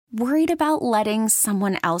Worried about letting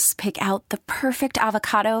someone else pick out the perfect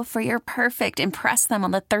avocado for your perfect impress them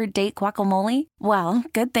on the third date guacamole? Well,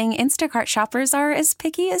 good thing Instacart shoppers are as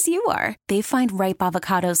picky as you are. They find ripe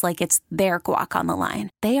avocados like it's their guac on the line.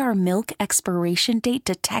 They are milk expiration date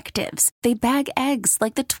detectives. They bag eggs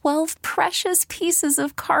like the 12 precious pieces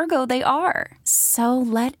of cargo they are. So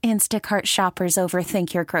let Instacart shoppers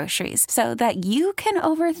overthink your groceries so that you can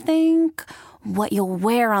overthink what you'll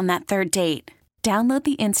wear on that third date. Download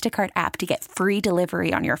the Instacart app to get free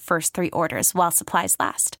delivery on your first 3 orders while supplies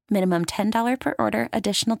last. Minimum $10 per order.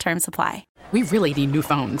 Additional terms apply. We really need new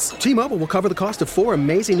phones. T-Mobile will cover the cost of 4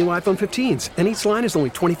 amazing new iPhone 15s, and each line is only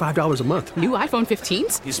 $25 a month. New iPhone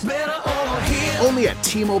 15s? It's better over here. Only at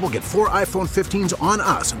T-Mobile, get 4 iPhone 15s on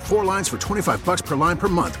us and 4 lines for $25 per line per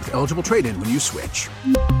month with eligible trade-in when you switch.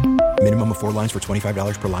 Minimum of 4 lines for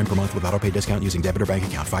 $25 per line per month with autopay discount using debit or bank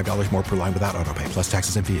account. $5 more per line without autopay, plus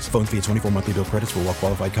taxes and fees. Phone fee at 24 monthly bill credits for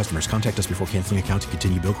well-qualified customers. Contact us before canceling account to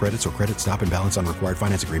continue bill credits or credit stop and balance on required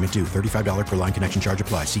finance agreement due. $35 per line connection charge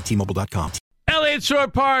applies. See T-Mobile.com. Elliott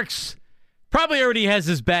Shore-Parks probably already has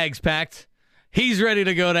his bags packed. He's ready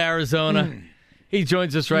to go to Arizona. He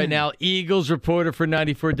joins us right now. Eagles reporter for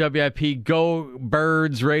 94 WIP. Go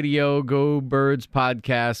Birds Radio, Go Birds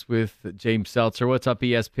podcast with James Seltzer. What's up,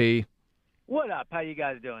 ESP? What up? How you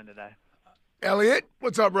guys doing today? Elliot,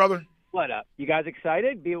 what's up, brother? What up? You guys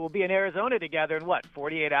excited? We'll be in Arizona together in,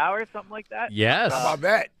 48 hours, something like that? Yes. How about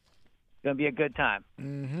that? It's going to be a good time.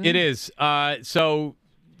 Mm-hmm. It is. So,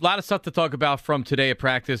 a lot of stuff to talk about from today at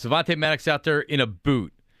practice. Avonte Maddox out there in a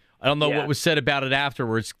boot. I don't know what was said about it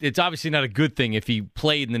afterwards. It's obviously not a good thing if he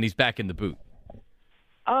played and then he's back in the boot.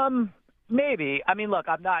 Maybe. I mean, look,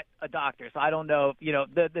 I'm not a doctor, so I don't know.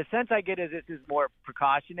 The sense I get is this is more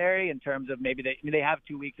precautionary in terms of maybe they have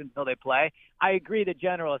 2 weeks until they play. I agree the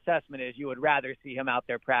general assessment is you would rather see him out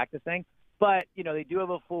there practicing. But, they do have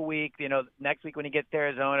a full week. Next week when he gets to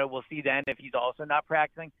Arizona, we'll see then if he's also not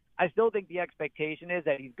practicing. I still think the expectation is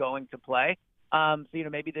that he's going to play. So,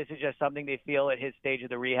 maybe this is just something they feel at his stage of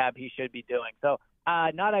the rehab he should be doing. So,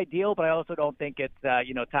 not ideal, but I also don't think it's,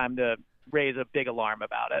 time to raise a big alarm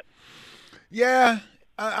about it. Yeah,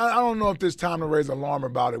 I don't know if there's time to raise an alarm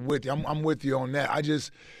about it with you. I'm with you on that.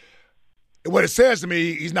 What it says to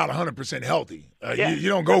me, he's not 100% healthy. You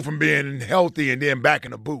don't go from being healthy and then back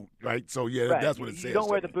in the boot, right? So, right. That's what it says. You don't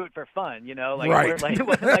wear the boot for fun, Right.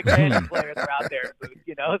 Like random players are out there in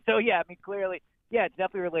boots, So, yeah, I mean, clearly, it's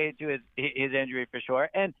definitely related to his injury for sure.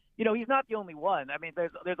 And, he's not the only one. I mean,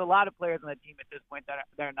 there's a lot of players on the team at this point that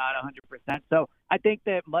are not 100%. So I think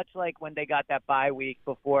that much like when they got that bye week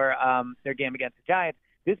before their game against the Giants,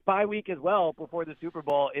 this bye week as well before the Super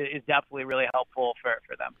Bowl is definitely really helpful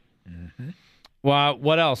for them. Mm-hmm. Well,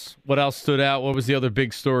 what else? What else stood out? What was the other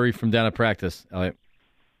big story from down at practice, Elliot?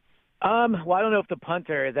 Well, I don't know if the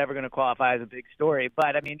punter is ever going to qualify as a big story,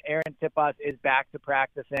 but I mean, Aaron Tipas is back to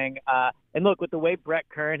practicing. And look, with the way Brett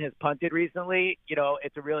Kern has punted recently,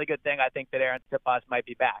 it's a really good thing. I think that Aaron Tipas might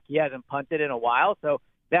be back. He hasn't punted in a while, so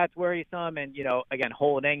that's worrisome. And, again,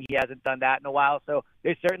 holding, he hasn't done that in a while. So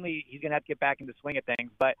he's going to have to get back in the swing of things.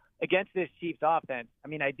 But against this Chiefs offense, I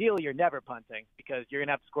mean, ideally you're never punting because you're going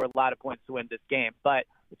to have to score a lot of points to win this game. But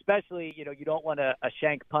especially, you don't want a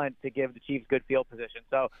shank punt to give the Chiefs good field position.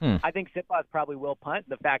 So I think Tipas probably will punt.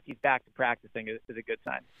 The fact he's back to practicing is a good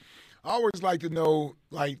sign. I always like to know,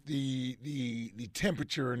 the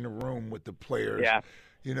temperature in the room with the players. Yeah.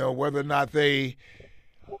 Whether or not they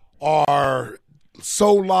are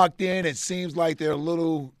so locked in, it seems like they're a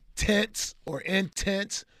little tense or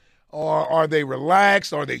intense, or are they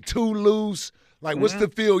relaxed? Are they too loose? What's the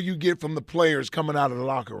feel you get from the players coming out of the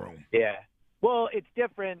locker room? Yeah. Well, it's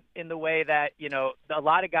different in the way that, a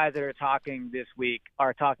lot of guys that are talking this week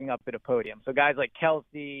are talking up at a podium. So guys like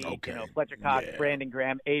Kelsey, Fletcher Cox, Brandon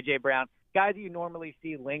Graham, A.J. Brown, guys you normally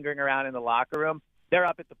see lingering around in the locker room, they're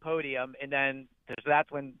up at the podium, and then so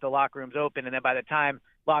that's when the locker room's open, and then by the time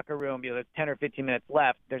locker room, there's 10 or 15 minutes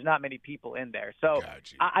left, there's not many people in there. So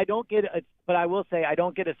I don't get but I will say I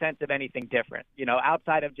don't get a sense of anything different,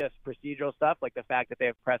 outside of just procedural stuff, like the fact that they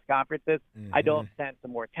have press conferences. Mm-hmm. I don't sense a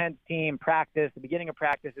more tense team. Practice, the beginning of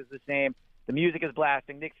practice is the same. The music is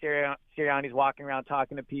blasting. Nick Sirianni's walking around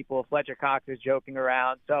talking to people. Fletcher Cox is joking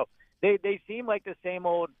around. So they seem like the same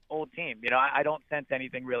old team. I don't sense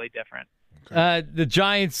anything really different. The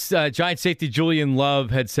Giants safety Julian Love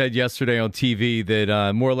had said yesterday on TV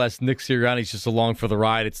that more or less Nick Sirianni's just along for the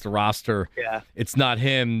ride. It's the roster. Yeah. It's not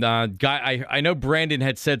him. I know Brandon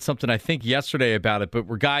had said something, I think, yesterday about it, but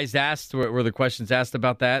were guys asked, were the questions asked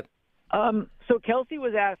about that? So Kelsey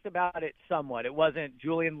was asked about it somewhat. It wasn't,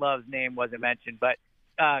 Julian Love's name wasn't mentioned, but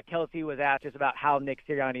Kelsey was asked just about how Nick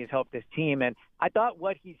Sirianni has helped this team, and I thought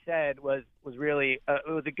what he said was really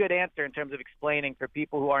it was a good answer in terms of explaining for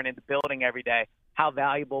people who aren't in the building every day how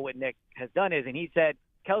valuable what Nick has done is. And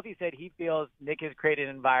Kelsey said he feels Nick has created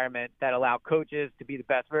an environment that allow coaches to be the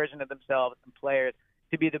best version of themselves and players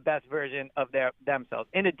to be the best version of themselves,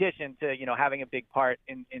 in addition to, having a big part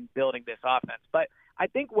in building this offense. But I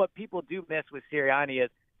think what people do miss with Sirianni is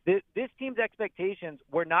this team's expectations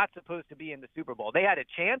were not supposed to be in the Super Bowl. They had a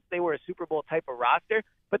chance. They were a Super Bowl type of roster,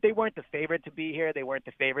 but they weren't the favorite to be here. They weren't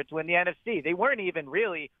the favorite to win the NFC. They weren't even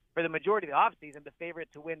really, for the majority of the offseason, the favorite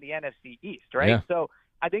to win the NFC East, right? Yeah. So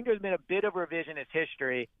I think there's been a bit of revisionist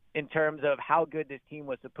history in terms of how good this team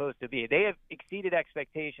was supposed to be. They have exceeded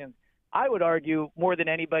expectations, I would argue, more than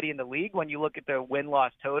anybody in the league when you look at their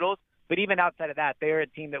win-loss totals. But even outside of that, they are a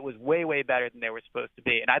team that was way, way better than they were supposed to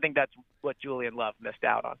be. And I think that's what Julian Love missed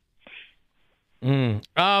out on.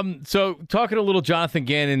 So talking a little Jonathan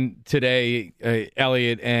Gannon today,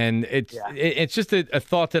 Elliot, and it's just a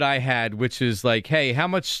thought that I had, which is like, hey, how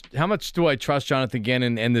much do I trust Jonathan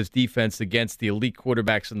Gannon and this defense against the elite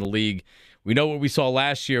quarterbacks in the league? We know what we saw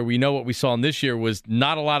last year. We know what we saw in this year was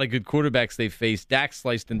not a lot of good quarterbacks they faced. Dak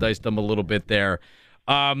sliced and diced them a little bit there.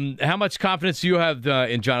 How much confidence do you have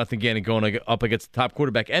in Jonathan Gannon going up against the top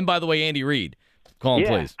quarterback? And by the way, Andy Reid, call him,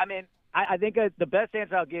 please. I mean, I think the best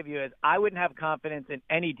answer I'll give you is I wouldn't have confidence in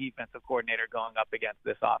any defensive coordinator going up against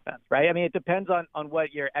this offense, right? I mean, it depends on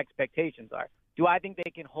what your expectations are. Do I think they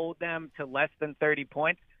can hold them to less than 30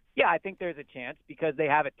 points? Yeah, I think there's a chance because they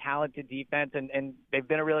have a talented defense and they've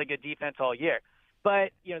been a really good defense all year.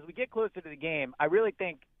 But, as we get closer to the game, I really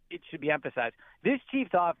think it should be emphasized. This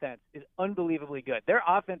Chiefs offense is unbelievably good. Their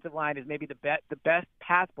offensive line is maybe the best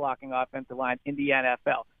pass-blocking offensive line in the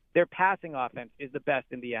NFL. Their passing offense is the best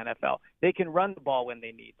in the NFL. They can run the ball when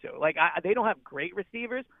they need to. They don't have great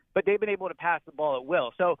receivers, but they've been able to pass the ball at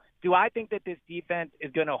will. So do I think that this defense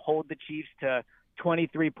is going to hold the Chiefs to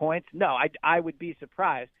 23 points? No, I would be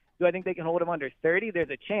surprised. Do I think they can hold them under 30?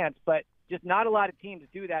 There's a chance, but just not a lot of teams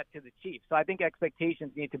do that to the Chiefs. So I think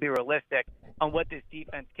expectations need to be realistic on what this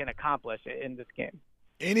defense can accomplish in this game.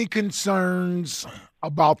 Any concerns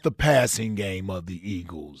about the passing game of the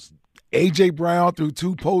Eagles? A.J. Brown through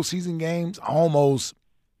 2 postseason games, almost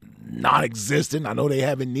non-existent. I know they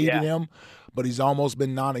haven't needed him, but he's almost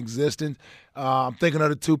been non-existent. I'm thinking of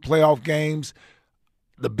the 2 playoff games.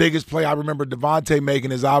 The biggest play I remember Devontae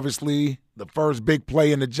making is obviously the first big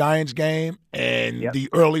play in the Giants game and the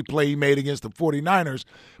early play he made against the 49ers.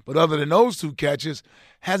 But other than those 2 catches,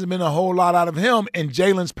 hasn't been a whole lot out of him, and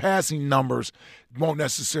Jalen's passing numbers won't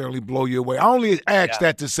necessarily blow you away. I only ask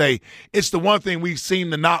that to say it's the one thing we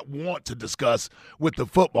seem to not want to discuss with the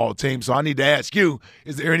football team. So I need to ask you,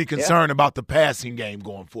 is there any concern about the passing game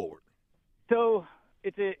going forward? So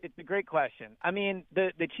it's a great question. I mean,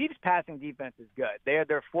 the Chiefs' passing defense is good. They're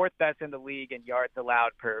 4th best in the league in yards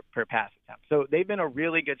allowed per pass attempt. So they've been a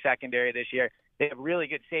really good secondary this year. They have really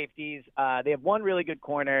good safeties. They have 1 really good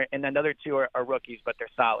corner, and then the other 2 are rookies, but they're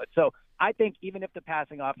solid. So I think even if the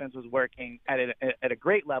passing offense was working at a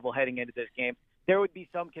great level heading into this game, there would be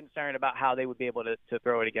some concern about how they would be able to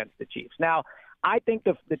throw it against the Chiefs. Now, I think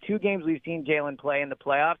the 2 games we've seen Jalen play in the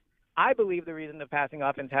playoffs, I believe the reason the passing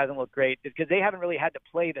offense hasn't looked great is because they haven't really had to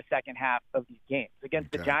play the second half of these games.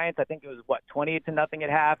 Against the Giants, I think it was, 28-0 at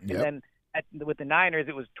half, and then with the Niners,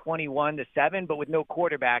 it was 21-7, but with no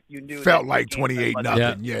quarterback, you knew felt like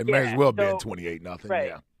 28-0. Yeah, it may as well have been 28-0.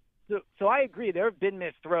 Right. Yeah. So I agree. There have been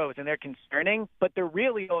missed throws, and they're concerning, but they're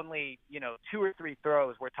really only 2 or 3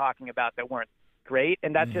 throws we're talking about that weren't great,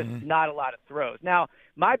 and that's just not a lot of throws. Now,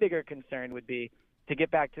 my bigger concern would be to get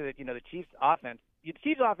back to the Chiefs' offense. The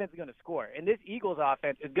Chiefs' offense is going to score, and this Eagles'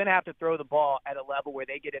 offense is going to have to throw the ball at a level where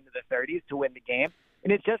they get into the 30s to win the game.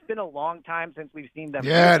 And it's just been a long time since we've seen them.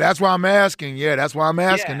 Yeah, that's why I'm asking.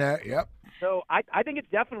 That. Yep. So I think it's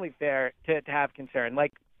definitely fair to have concern.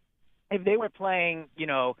 Like, if they were playing,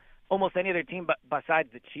 almost any other team besides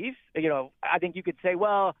the Chiefs, I think you could say,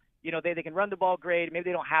 well, they can run the ball great. Maybe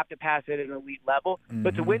they don't have to pass it at an elite level.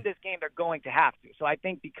 But to win this game, they're going to have to. So I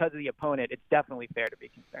think because of the opponent, it's definitely fair to be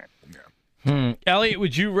concerned. Yeah. Elliot,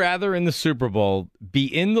 would you rather in the Super Bowl be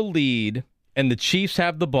in the lead and the Chiefs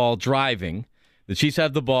have the ball driving, the Chiefs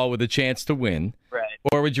have the ball with a chance to win, right?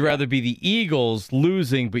 Or would you rather be the Eagles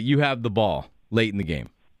losing but you have the ball late in the game?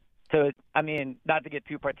 So, I mean, not to get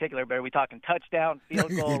too particular, but are we talking touchdown, field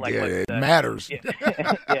goal? It matters.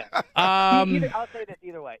 Yeah. I'll say this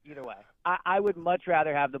either way. I would much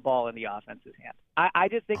rather have the ball in the offense's hands. I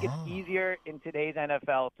just think it's easier in today's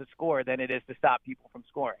NFL to score than it is to stop people from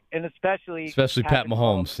scoring, and especially Pat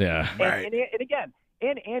Mahomes. Yeah, and again,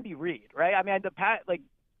 and Andy Reid, right? I mean,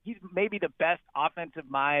 he's maybe the best offensive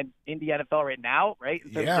mind in the NFL right now, right?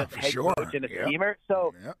 In terms Yeah, of for head sure. coach and a Yeah. schemer.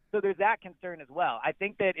 So Yeah. there's that concern as well. I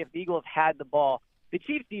think that if the Eagles had the ball, the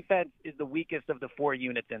Chiefs' defense is the weakest of the 4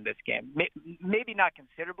 units in this game. Maybe not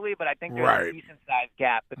considerably, but I think there's Right. a decent-sized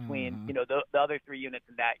gap between the other 3 units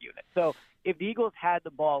in that unit. So if the Eagles had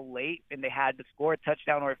the ball late and they had to score a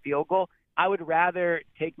touchdown or a field goal, I would rather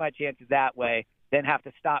take my chances that way than have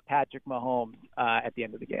to stop Patrick Mahomes at the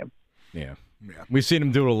end of the game. Yeah. We've seen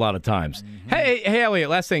him do it a lot of times. Hey, Elliot,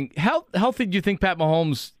 last thing. How healthy do you think Pat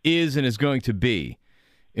Mahomes is and is going to be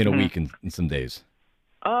in a week and in some days?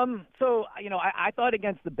 So, I thought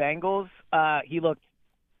against the Bengals, he looked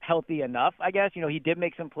healthy enough, I guess. He did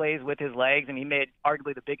make some plays with his legs, and he made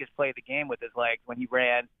arguably the biggest play of the game with his legs when he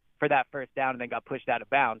ran for that first down and then got pushed out of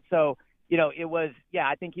bounds. So, it was,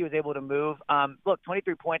 I think he was able to move. Look,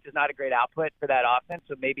 23 points is not a great output for that offense,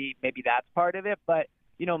 so maybe that's part of it. But,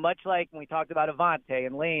 much like when we talked about Avonte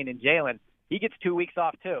and Lane and Jalen, he gets 2 weeks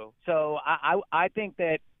off too. So I think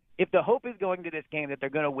that if the hope is going to this game that they're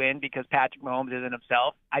going to win because Patrick Mahomes isn't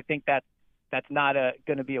himself, I think that's not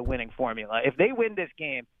going to be a winning formula. If they win this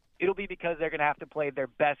game, it'll be because they're going to have to play their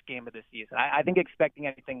best game of the season. I think expecting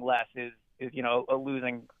anything less is a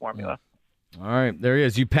losing formula. All right, there he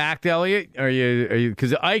is. You packed, Elliot? Are you?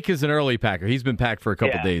 Because Ike is an early packer. He's been packed for a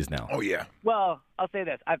couple days now. Oh, yeah. Well, I'll say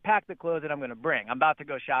this. I've packed the clothes that I'm going to bring. I'm about to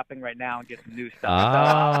go shopping right now and get some new stuff.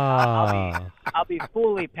 So I'll be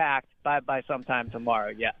fully packed by sometime tomorrow,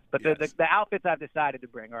 yeah. But the outfits I've decided to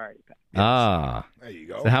bring are already packed. There you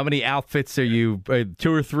go. So how many outfits are you?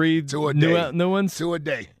 2 or 3 2 a day. new ones? 2 a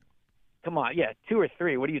day. Come on, 2 or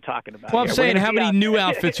 3. What are you talking about? Well, I'm We're saying, gonna how be many out new there.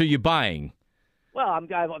 outfits are you buying? Well, I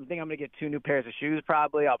think I'm going to get 2 new pairs of shoes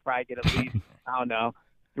probably. I'll probably get at least,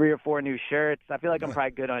 3 or 4 new shirts. I feel like I'm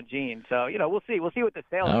probably good on jeans. So, we'll see. We'll see what the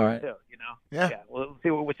sale All is, right. too, Yeah. We'll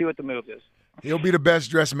see what the move is. He'll be the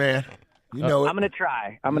best dressed man. You know it. I'm going to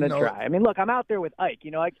try. I mean, look, I'm out there with Ike.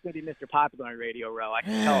 Ike's going to be Mr. Popular on Radio Row. I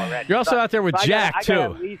can tell already. You're also out there with Jack, I too.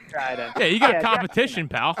 gotta at least try to. Yeah, you got Jack's competition,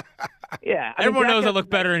 pal. Yeah. I mean, Everyone Jack knows I has look some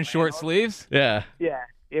better in nice short flannels. sleeves. Yeah. Yeah.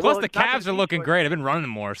 Plus, Well, the it's not calves are just looking short- great. I've been running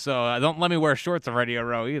more, so don't let me wear shorts on Radio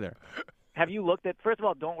Row either. Have you looked at? First of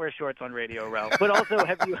all, don't wear shorts on Radio Row. But also,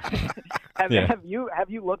 have you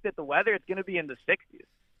looked at the weather? It's going to be in the 60s.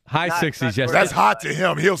 High Not- 60s, not- yes. That's hot to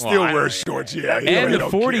him. He'll still I wear know, shorts. Yeah. And he the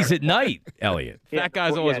don't 40s care. at night, Elliot. Fat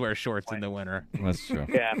guys always yeah. wear shorts in the winter. That's true.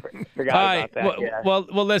 Yeah, forgot All right. about that.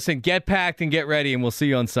 Well, listen, get packed and get ready, and we'll see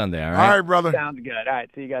you on Sunday, all All right? right, brother. Sounds good. All right,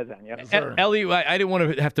 see you guys then. Yep. Elliot, I didn't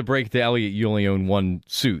want to have to break to Elliot you only own 1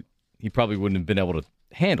 suit. He probably wouldn't have been able to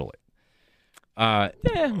handle it.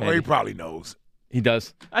 Well, he probably knows. He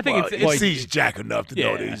does. I think Well, it's he sees Jack enough to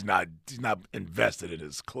know that Yeah. he's not invested in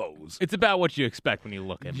his clothes. it's about what you expect when you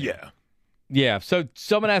look at me. Yeah. Yeah. So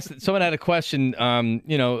someone had a question. Have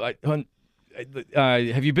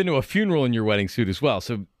you been to a funeral in your wedding suit as well?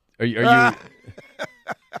 So are you?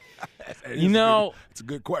 It's a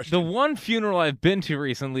good question. The one funeral I've been to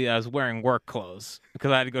recently, I was wearing work clothes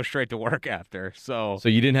because I had to go straight to work after. So So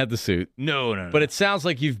you didn't have the suit, no. but it sounds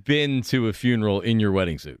like you've been to a funeral in your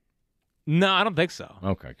wedding suit. No, I don't think so.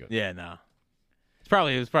 Okay, good. Yeah, no.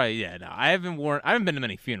 It was probably yeah, no. I haven't been to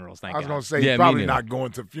many funerals, thank I was God. going to say, Yeah, he's me probably neither. not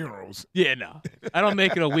going to funerals. Yeah, no. I don't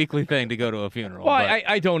make it a weekly thing to go to a funeral. Well, but-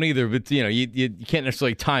 I don't either, but you can't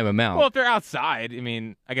necessarily time them out well, if they're outside, I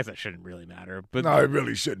mean, I guess that shouldn't really matter. But No, it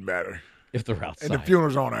really shouldn't matter. if they're outside. And the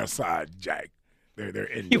funeral's on our side, Jack. They're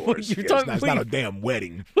indoors. you're Yeah, talking- it's not a damn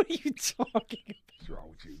wedding. What are you talking What's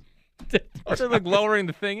wrong with you? they're like lowering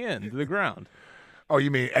the thing in to the ground. Oh, you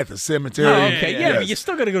mean at the cemetery? about? Oh, okay, yeah, Yes. but you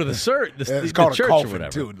still got to go to the church. Yeah, The it's called a church or coffin, whatever.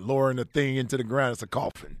 too. Lowering the thing into the ground, it's a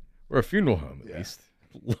coffin. Or a funeral home, at least.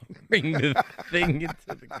 Lowering the thing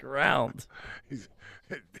into the ground.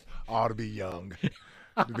 Ought to be young.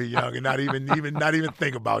 To be young and not even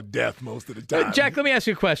think about death most of the time. Jack, let me ask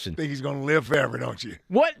you a question. Think he's going to live forever, don't you?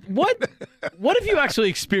 What have you actually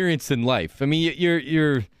experienced in life? I mean,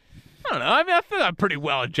 you're I don't know. I mean, I feel I'm pretty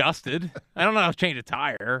well adjusted. I don't know how to change a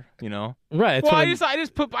tire, you know. right. That's Well,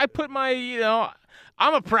 what I put my,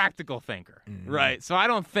 I'm a practical thinker, Mm-hmm. right? So I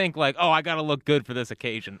don't think like, oh, I got to look good for this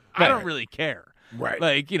occasion. I don't really care. Right.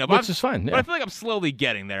 Like, but Which is fine, But yeah. I feel like I'm slowly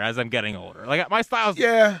getting there as I'm getting older. Like my style's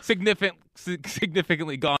Yeah.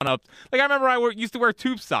 significantly gone up. Like I remember I used to wear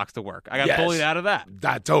tube socks to work. I got Yes. bullied out of that.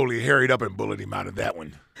 I totally harried up and bullied him out of that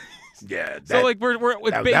one. Yeah. So like we're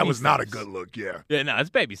with that, baby that was not a steps. good look, yeah. Yeah, no, it's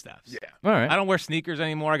baby steps. Yeah. all right. I don't wear sneakers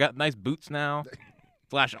anymore. I got nice boots now.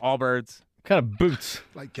 Flash Allbirds. kind of boots.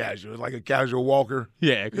 Like casual. Like a casual walker.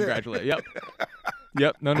 Yeah, congratulate. Yep.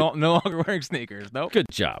 Yep. No longer wearing sneakers. Nope. Good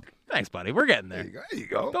job. Thanks, buddy. We're getting there. There you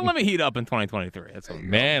go. Don't let me heat up in 2023. That's what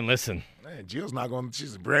Man, listen. Man, Jill's not going.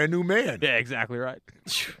 She's a brand new man. Yeah, exactly right.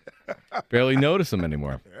 Barely notice him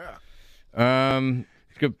anymore. Yeah.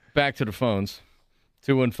 Let's go back to the phones.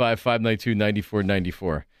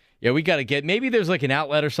 215-592-9494. Yeah, we got to get, maybe there's like an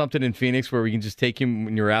outlet or something in Phoenix where we can just take him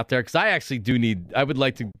when you're out there. Because I actually I would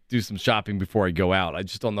like to do some shopping before I go out. I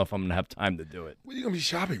just don't know if I'm going to have time to do it. What are you going to be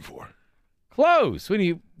shopping for? Clothes.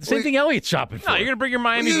 Same thing Elliot's shopping for. No, you're going to bring your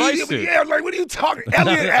Miami Vice suit. Yeah, like, what are you talking?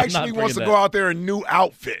 Elliot actually wants to go out there in new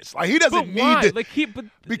outfits. Like, he doesn't need to. Like,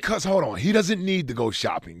 because, hold on, he doesn't need to go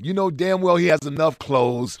shopping. You know damn well he has enough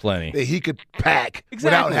clothes Plenty. that he could pack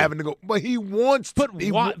without having to go. But he wants to.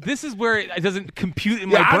 This is where it doesn't compute in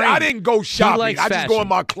my brain. I didn't go shopping. I just fashion. go in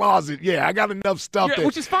my closet. Yeah, I got enough stuff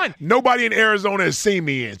which is fine. Nobody in Arizona has seen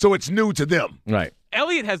me in, so it's new to them. Right.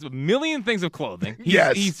 Elliot has a million things of clothing.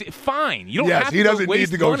 Yes. He's fine. You don't Yes, have he to doesn't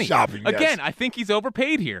waste need to go money. shopping, yes. Again, I think he's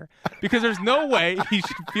overpaid here because there's no way he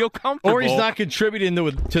should feel comfortable. Or he's not contributing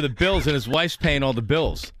to the bills and his wife's paying all the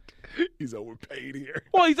bills. He's overpaid here.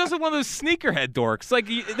 Well, he doesn't one of those sneakerhead dorks. Like,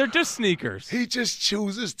 they're just sneakers. He just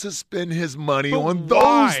chooses to spend his money But on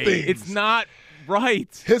why? those things. It's not right.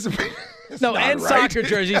 And soccer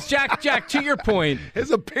jerseys. Jack, to your point.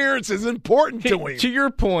 His appearance is important to him. To your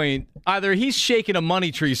point, either he's shaking a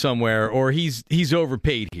money tree somewhere or he's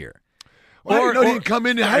overpaid here. Well, I didn't know he didn't come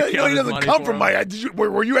in. How do you know he doesn't come from my?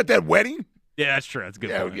 Were you at that wedding? Yeah, that's true. That's a good.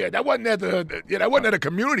 point. Yeah, that wasn't at at a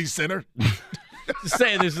community center. Just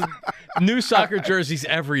saying, there's new soccer jerseys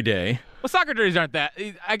every day. Well, soccer jerseys aren't that.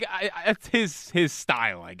 It's his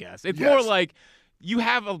style, I guess. It's more like you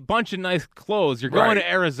have a bunch of nice clothes. You're going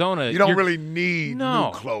to Arizona. You don't really need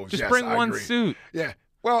new clothes. Just Yes, bring I one agree. suit. Yeah.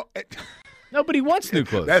 Well, Nobody wants new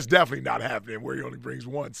clothes. That's definitely not happening where he only brings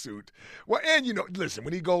one suit. Well, and listen,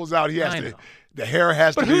 when he goes out, he has to. The hair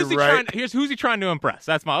has to be right. Who's he trying to impress?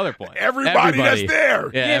 That's my other point. Everybody that's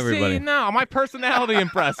there. Yeah, everybody. See, no, my personality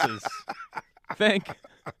impresses. Think.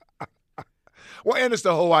 Well, and it's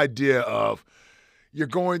the whole idea of you're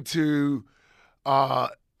going to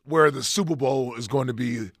where the Super Bowl is going to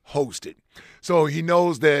be hosted. So he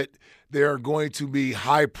knows that there are going to be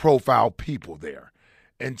high-profile people there.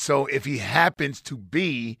 And so if he happens to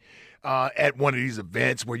be at one of these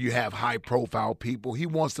events where you have high-profile people, he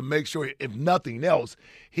wants to make sure, if nothing else,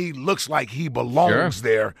 he looks like he belongs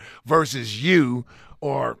there versus you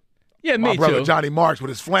or my brother Johnny Marks with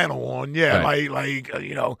his flannel on. Yeah,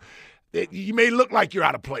 you may look like you're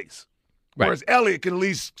out of place. Right. Whereas Elliot can at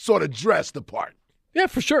least sort of dress the part. Yeah,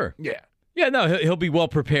 for sure. Yeah. Yeah, no, he'll be well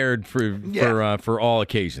prepared for all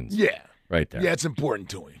occasions. Yeah. Right there. Yeah, it's important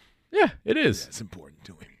to him. Yeah, it is. Yeah, it's important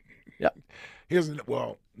to him. Yeah.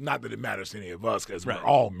 Not that it matters to any of us because we're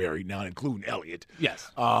all married now, including Elliot. Yes.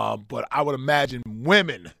 But I would imagine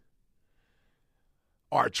women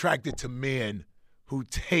are attracted to men who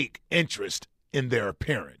take interest in their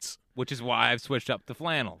appearance. Which is why I've switched up to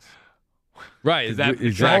flannels. Right. Exactly.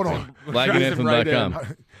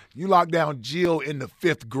 LaggingAnthem.com. You locked down Jill in the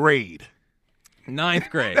 5th grade. 9th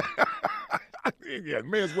grade. Yeah, it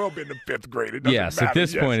may as well been the 5th grade. Yes, at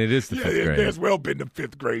this point, it is the 5th grade. It may as well been the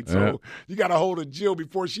 5th grade. So you got a hold of Jill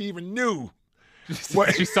before she even knew.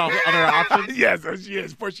 She saw other options? Yes,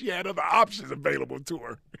 before she had other options available to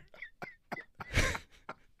her.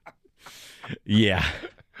 Yeah.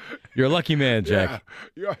 You're a lucky man, Jack.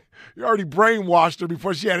 Yeah. You already brainwashed her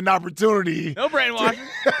before she had an opportunity. No brainwashing.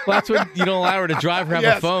 Well, that's when you don't allow her to drive or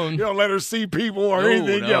have a phone. You don't let her see people or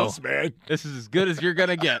anything else, man. This is as good as you're going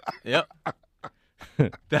to get. Yep.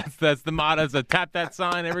 That's the motto. So tap that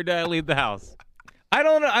sign every day I leave the house. I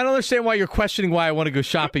don't understand why you're questioning why I want to go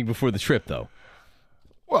shopping before the trip, though.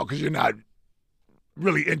 Well, because you're not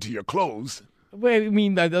really into your clothes. Wait, I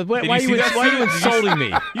mean, why are you insulting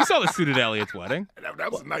me? You saw the suit at Elliot's wedding. That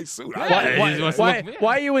was a nice suit. Why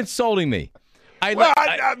are you insulting me?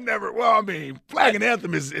 I've never. Well, I mean, Flag and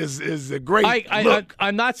Anthem is a great look.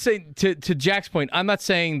 I'm not saying to Jack's point. I'm not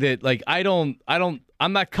saying that like I'm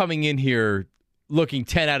not coming in here looking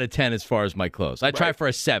 10 out of 10 as far as my clothes. I try for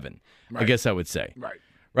a 7. I guess I would say.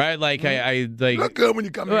 Right. Like I like look good when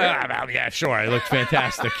you come in. Yeah, sure. I look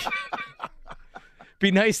fantastic. Be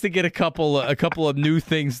nice to get a couple of new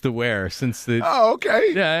things to wear since the. Oh,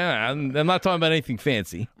 okay. Yeah. I'm not talking about anything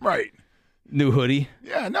fancy. Right. New hoodie.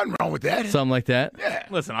 Yeah, nothing wrong with that. Something like that. Yeah.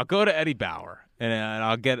 Listen, I'll go to Eddie Bauer and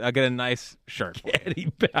I'll get a nice shirt.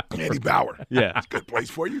 Eddie Bauer. Yeah, it's a good place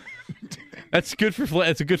for you. That's good for.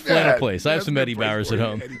 It's a good flannel place. I have some Eddie Bauers at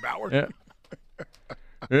home. Eddie Bauer.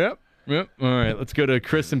 Yeah. Yep. All right. Let's go to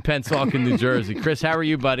Chris in Pensacola, New Jersey. Chris, how are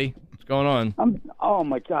you, buddy? What's going on? Oh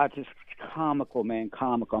my God, just comical, man,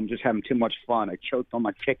 comical. I'm just having too much fun. I choked on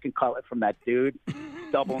my chicken cutlet from that dude.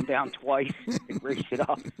 double them down twice, and raise it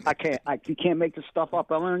up. You can't make this stuff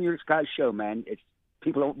up. I learned your guys' show, man.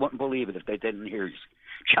 People wouldn't believe it if they didn't hear you.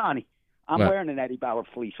 Johnny, I'm wearing an Eddie Bauer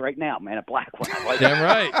fleece right now, man, a black one. I like Damn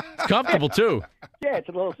right. It's comfortable, too. Yeah, it's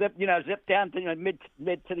a little zip down to mid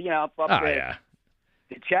to the, up Oh,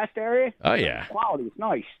 the chest area. Oh, yeah. Quality. It's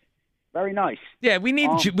nice. Very nice. Yeah, we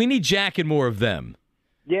need Jack and more of them.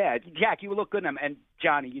 Yeah, Jack, you look good in them. And,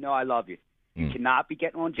 Johnny, you know I love you. You cannot be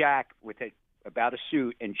getting on Jack about a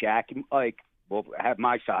suit, and Jack and Ike will have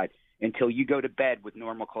my side until you go to bed with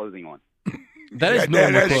normal clothing on. That is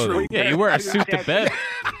normal clothing. Yeah, you wear a suit to bed.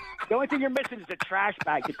 The only thing you're missing is a trash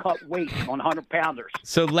bag to cut weight on 100-pounders.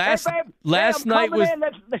 So last hey, night was.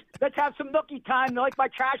 Let's have some nookie time. You like my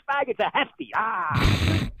trash bag? It's a hefty.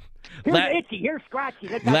 Here's itchy. Here's scratchy.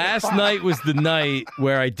 Last night was the night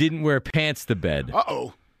where I didn't wear pants to bed.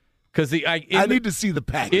 Uh-oh. Because I need to see the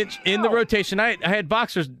package. In the rotation, I had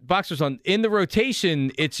boxers on. In the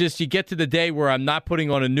rotation, it's just you get to the day where I'm not putting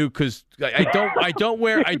on a new because I don't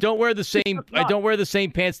wear the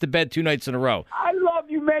same pants to bed 2 nights in a row. I love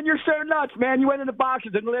you, man. You're so nuts, man. You went in the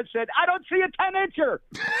boxes and Liv said, "I don't see a 10-incher."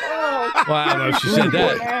 Oh, well, I don't know if she said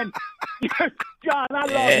that. Man. John, I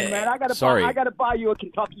love you, man. I gotta buy you a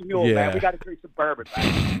Kentucky Mule, man. We gotta drink some bourbon,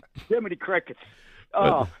 man. Jiminy crickets.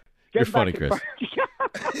 Oh. You're funny, Chris.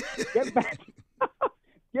 Get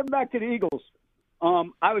back to the Eagles.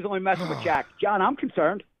 I was only messing with Jack. John, I'm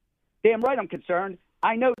concerned. Damn right I'm concerned.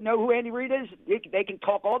 I know who Andy Reid is. They can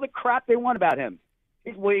talk all the crap they want about him.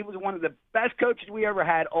 He was one of the best coaches we ever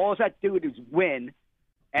had. All that dude is win,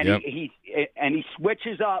 and he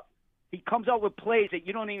switches up. He comes up with plays that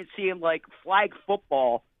you don't even see him like flag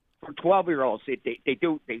football for 12-year-olds. They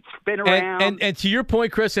spin around. And to your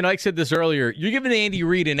point, Chris, and Ike said this earlier, you're giving Andy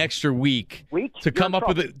Reid an extra week to come up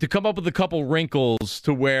with a couple wrinkles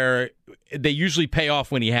to where they usually pay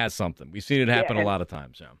off when he has something. We've seen it happen a lot of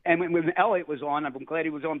times. Yeah. And when Elliott was on, I'm glad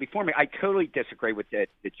he was on before me. I totally disagree with that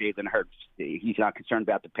Jalen Hurts. He's not concerned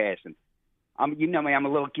about the passing. You know me, I'm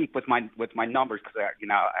a little geek with my numbers because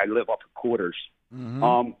I live off of quarters.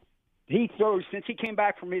 Mm-hmm. He throws, since he came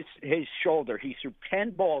back from his shoulder, he threw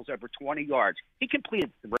 10 balls over 20 yards. He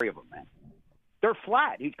completed 3 of them, man. They're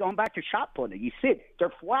flat. He's going back to shot putting. You see it.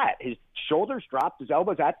 They're flat. His shoulders dropped. His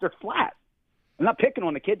elbows out. They're flat. I'm not picking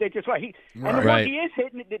on the kid. They're just right. And the ones he is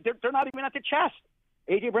hitting, they're not even at the chest.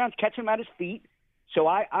 A.J. Brown's catching him at his feet. So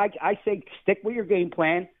I say stick with your game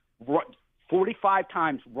plan. 45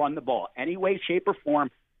 times run the ball. Any way, shape, or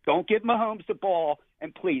form. Don't give Mahomes the ball.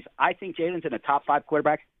 And please, I think Jalen's in the top 5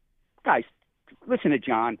 quarterbacks. Guys, listen to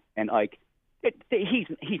John and Ike.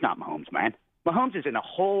 He's not Mahomes, man. Mahomes is in a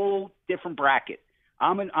whole different bracket.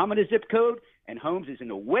 I'm in a zip code, and Holmes is in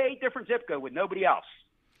a way different zip code with nobody else.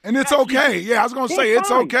 And it's okay. Yeah, I was going to say it's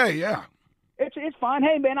okay. Yeah, it's fine.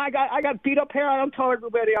 Hey, man, I got beat up hair. I don't tell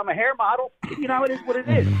everybody I'm a hair model. You know, it is what it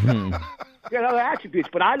is. You got other attributes,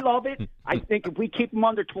 but I love it. I think if we keep them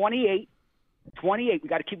under 28, we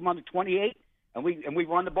got to keep them under 28, and we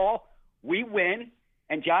run the ball, we win.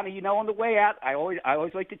 And Johnny, on the way out, I always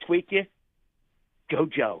like to tweak you. Go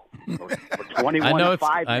Joe. We're 21-5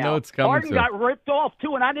 now. I know it's coming. Harden got ripped off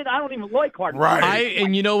too, and I don't even like Harden. Right.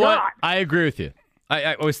 And you know what? I agree with you.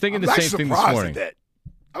 I was thinking the same thing this morning.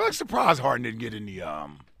 I'm like surprised Harden didn't get in the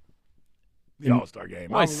All-Star game.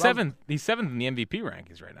 Well, he's seventh in the MVP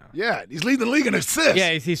rankings right now. Yeah, he's leading the league in assists.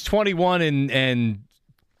 Yeah, he's 21 and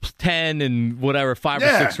 10 and whatever, 5 or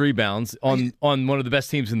 6 rebounds on one of the best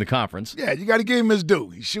teams in the conference. Yeah, you got to give him his due.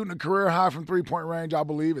 He's shooting a career high from three-point range, I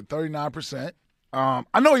believe, at 39%.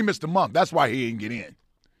 I know he missed a month. That's why he didn't get in.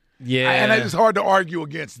 Yeah. And it's hard to argue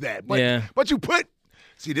against that. But you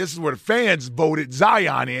see, this is where the fans voted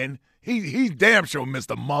Zion in. He damn sure missed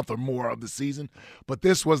a month or more of the season. But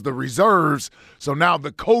this was the reserves, so now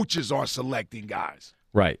the coaches are selecting guys.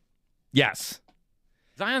 Right. Yes.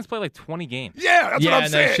 Zion's played like 20 games. Yeah, that's what I'm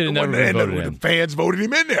saying. The fans voted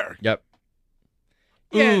him in there. Yep.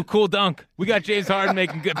 Ooh, cool dunk. We got James Harden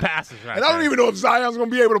making good passes right And I don't even know if Zion's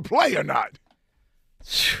going to be able to play or not.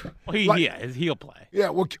 Well, he'll play. Yeah,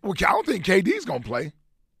 well, I don't think KD's going to play.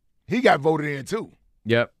 He got voted in too.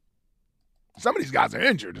 Yep. Some of these guys are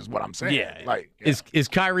injured is what I'm saying. Yeah. Is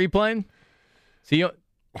Kyrie playing?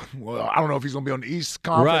 Well, I don't know if he's going to be on the East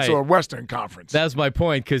Conference or Western Conference. That's my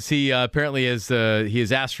point, because he apparently has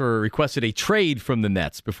asked for requested a trade from the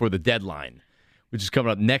Nets before the deadline, which is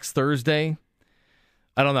coming up next Thursday.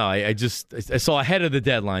 I don't know. I saw ahead of the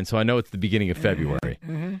deadline, so I know it's the beginning of February.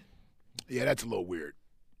 Mm-hmm. Yeah, that's a little weird.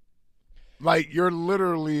 Like, you're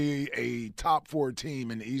literally a top 4 team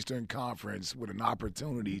in the Eastern Conference with an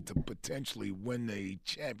opportunity to potentially win a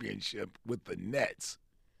championship with the Nets.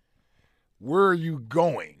 Where are you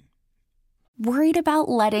going? Worried about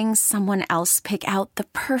letting someone else pick out the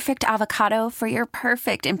perfect avocado for your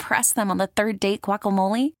perfect impress them on the third date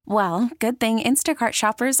guacamole? Well, good thing Instacart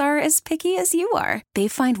shoppers are as picky as you are. They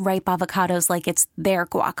find ripe avocados like it's their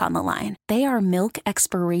guac on the line. They are milk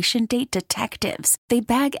expiration date detectives. They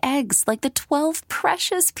bag eggs like the 12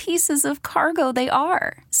 precious pieces of cargo they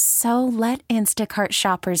are. So let Instacart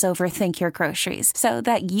shoppers overthink your groceries so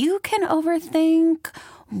that you can overthink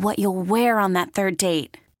what you'll wear on that third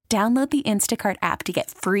date. Download the Instacart app to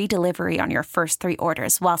get free delivery on your first 3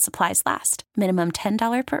 orders while supplies last. Minimum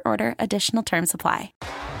 $10 per order. Additional terms apply.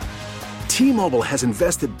 T-Mobile has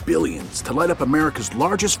invested billions to light up America's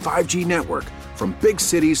largest 5G network, from big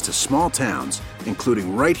cities to small towns,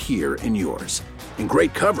 including right here in yours. And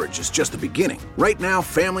great coverage is just the beginning. Right now,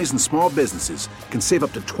 families and small businesses can save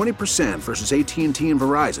up to 20% versus AT&T and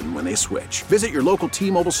Verizon when they switch. Visit your local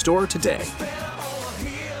T-Mobile store today.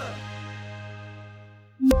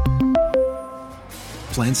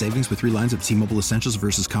 Plan savings with 3 lines of T-Mobile Essentials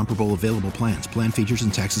versus comparable available plans. Plan features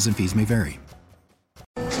and taxes and fees may vary.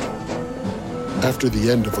 After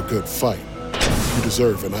the end of a good fight, you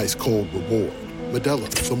deserve an ice-cold reward. Modelo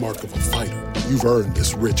is the mark of a fighter. You've earned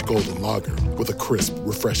this rich golden lager with a crisp,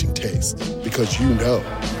 refreshing taste. Because you know,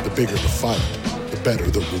 the bigger the fight, the better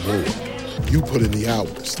the reward. You put in the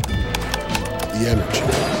hours, the energy,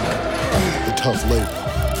 the tough labor.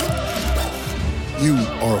 You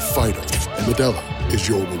are a fighter, and Modelo is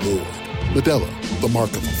your reward. Modelo, the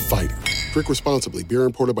mark of a fighter. Drink responsibly. Beer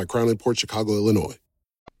imported by Crown Imports, Chicago, Illinois.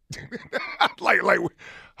 like,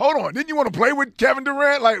 hold on. Didn't you want to play with Kevin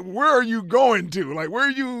Durant? Like, where are you going to? Like, where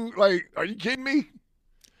are you? Like, are you kidding me?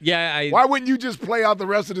 Yeah. Why wouldn't you just play out the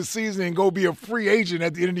rest of the season and go be a free agent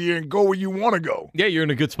at the end of the year and go where you want to go? Yeah, you're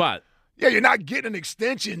in a good spot. Yeah, you're not getting an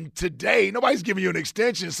extension today. Nobody's giving you an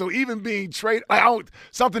extension. So even being traded,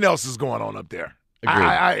 something else is going on up there.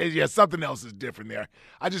 Yeah, something else is different there.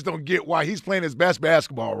 I just don't get why he's playing his best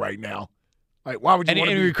basketball right now. Like, why would you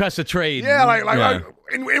want to request a trade? Yeah,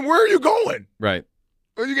 and where are you going? Right.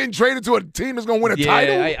 Are you getting traded to a team that's going to win a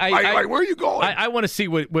title? Where are you going? I want to see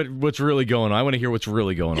what's really going on. I want to hear what's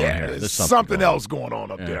really going on here. There's something else going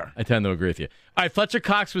on up there. I tend to agree with you. All right, Fletcher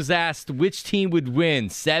Cox was asked which team would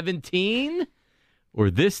win, 17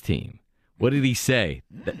 or this team. What did he say?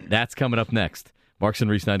 That's coming up next. Marks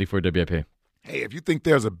and Reese, 94 WIP. Hey, if you think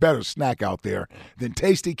there's a better snack out there than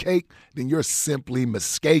Tasty Cake, then you're simply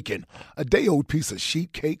mistaken. A day-old piece of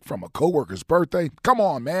sheet cake from a coworker's birthday? Come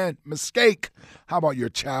on, man. Mistake. How about your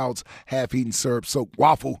child's half-eaten syrup-soaked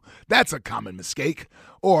waffle? That's a common mistake.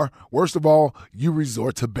 Or, worst of all, you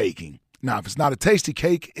resort to baking. Now, if it's not a Tasty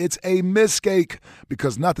Cake, it's a mistake,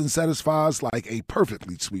 because nothing satisfies like a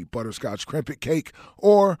perfectly sweet butterscotch crimpet cake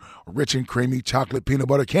or rich and creamy chocolate peanut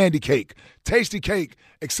butter candy cake. Tasty Cake,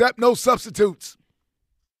 accept no substitutes.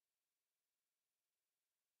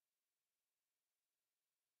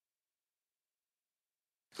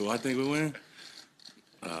 Who I think will win?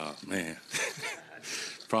 Man,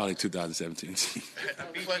 probably 2017.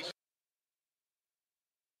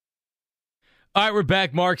 All right, we're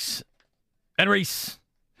back, Marks and Reese.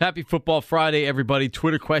 Happy Football Friday, everybody.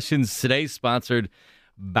 Twitter questions today sponsored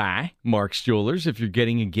by Mark's Jewelers. If you're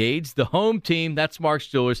getting engaged, the home team, that's Mark's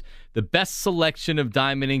Jewelers, the best selection of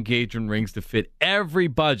diamond engagement rings to fit every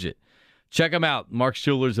budget. Check them out. Mark's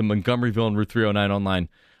Jewelers in Montgomeryville and Route 309 online,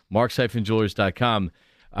 marks-jewelers.com.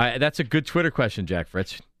 That's a good Twitter question, Jack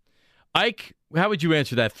Fritz. Ike, how would you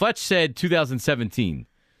answer that? Fletch said 2017.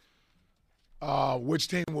 Which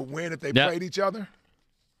team would win if they played each other?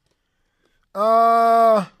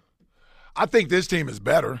 I think this team is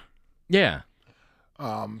better. Yeah.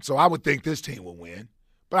 So I would think this team will win.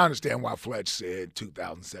 But I understand why Fletch said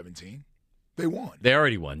 2017. They won. They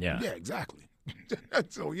already won, yeah. Yeah, exactly.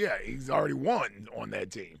 So, yeah, he's already won on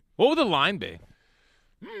that team. What would the line be?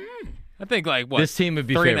 I think, this team would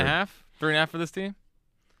be 3.5? 3.5 for this team?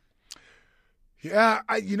 Yeah,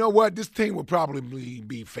 you know what? This team would probably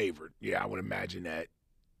be favored. Yeah, I would imagine that.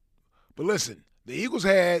 But listen, the Eagles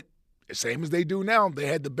had, the same as they do now, they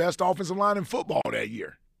had the best offensive line in football that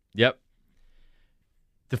year. Yep.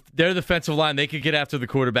 Their defensive line, they could get after the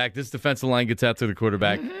quarterback. This defensive line gets after the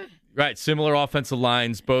quarterback. Mm-hmm. Right, similar offensive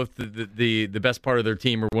lines, both the best part of their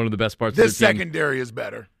team or one of the best parts of their team. This secondary is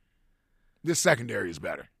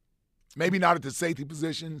better. Maybe not at the safety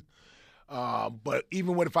position, but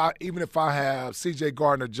even if I have C.J.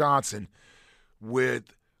 Gardner-Johnson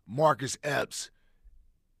with Marcus Epps,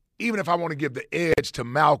 even if I want to give the edge to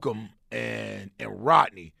Malcolm and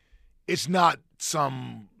Rodney, it's not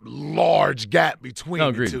some large gap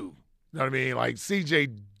between the two. You know what I mean? Like, C.J.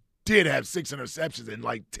 did have 6 interceptions in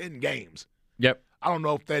 10 games. Yep. I don't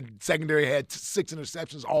know if that secondary had 6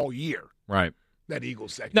 interceptions all year. Right. That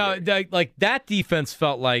Eagles secondary. No, like that defense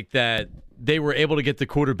felt like that they were able to get the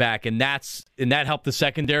quarterback, and that helped the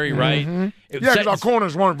secondary, right? Mm-hmm. Yeah, because our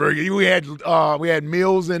corners weren't very good. We had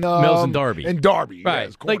Mills and Darby. And Darby, right? Yeah,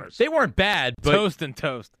 as corners. Like, they weren't bad, but Toast and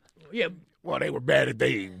toast. Yeah. Well, they were bad if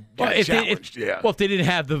they got if challenged. Well, if they didn't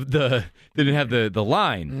have the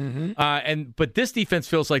line, but this defense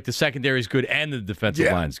feels like the secondary is good and the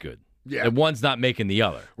defensive line's good. Yeah, and one's not making the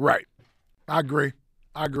other. Right. I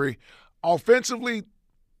agree. Offensively,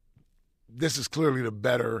 this is clearly the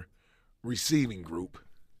better receiving group.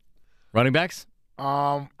 Running backs?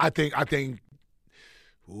 I think.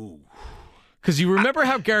 Ooh. Because you remember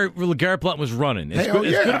how Garrett Blount was running. As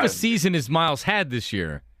good of a season as Miles had this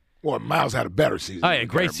year. Well, Miles had a better season. Oh, yeah,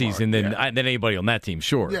 great season than anybody on that team,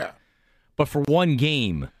 sure. Yeah. But for one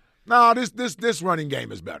game. No, this running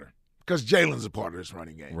game is better because Jalen's a part of this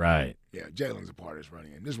running game. Right. Yeah, Jalen's a part of this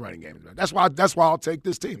running game. This running game is better. That's why I'll take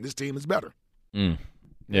this team. This team is better. Yeah,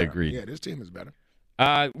 agreed. Yeah, this team is better.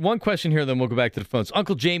 One question here, then we'll go back to the phones.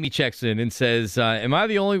 Uncle Jamie checks in and says, "Am I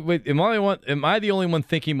the only one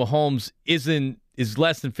thinking Mahomes is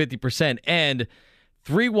less than 50%? And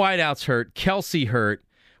 3 wideouts hurt, Kelsey hurt.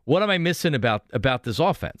 What am I missing about this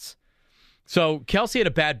offense?" So Kelsey had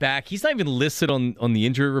a bad back. He's not even listed on the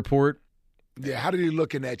injury report. Yeah, how did he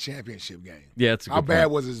look in that championship game? Yeah, that's a good How bad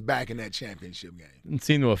point. was his back in that championship game? Didn't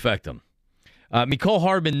seem to affect him. Mecole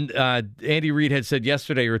Hardman, Andy Reid had said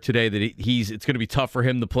yesterday or today that it's going to be tough for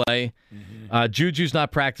him to play. Juju's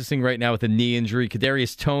not practicing right now with a knee injury.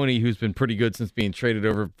 Kadarius Toney, who's been pretty good since being traded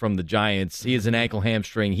over from the Giants, he has an ankle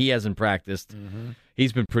hamstring. He hasn't practiced.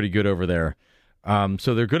 He's been pretty good over there.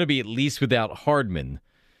 So they're going to be at least without Hardman.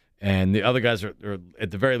 And the other guys are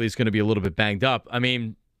at the very least going to be a little bit banged up. I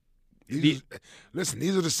mean, listen,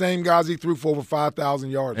 these are the same guys he threw for over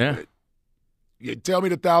 5,000 yards with. You tell me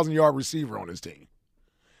the 1,000-yard receiver on this team.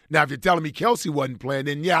 Now, if you're telling me Kelsey wasn't playing,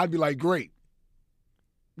 then yeah, I'd be like, great.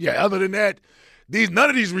 Yeah, other than that, none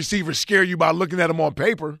of these receivers scare you by looking at them on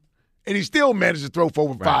paper, and he still managed to throw for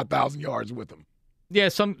over 5,000 yards with them. Yeah,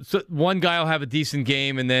 one guy will have a decent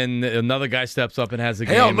game, and then another guy steps up and has a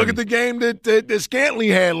game. Hell, look at the game that Scantling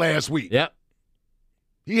had last week. Yep.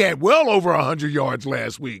 He had well over 100 yards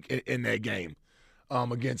last week in that game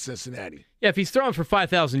against Cincinnati. Yeah, if he's throwing for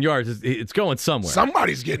 5,000 yards, it's going somewhere.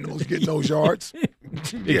 Somebody's getting those yards.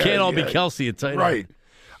 It can't all be Kelsey at tight end. Right.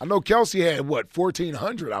 I know Kelsey had,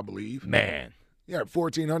 1,400, I believe. Man. Yeah,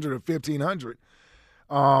 1,400 or 1,500.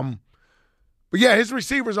 But, yeah, his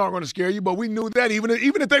receivers aren't going to scare you, but we knew that. Even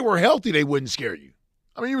if they were healthy, they wouldn't scare you.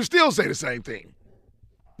 I mean, you would still say the same thing.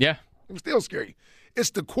 Yeah. It would still scare you.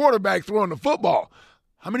 It's the quarterback throwing the football.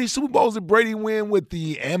 How many Super Bowls did Brady win with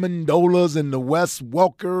the Amendolas and the Wes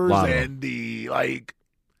Welkers and the,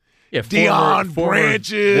 Deion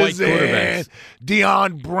Branches and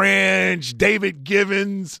Deion Branch, David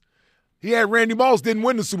Givens? He had Randy Moss, didn't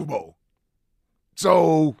win the Super Bowl.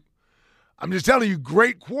 So I'm just telling you,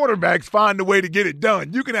 great quarterbacks find a way to get it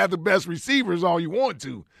done. You can have the best receivers all you want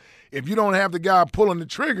to. If you don't have the guy pulling the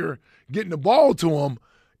trigger, getting the ball to him,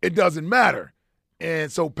 it doesn't matter.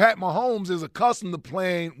 And so Pat Mahomes is accustomed to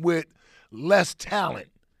playing with less talent.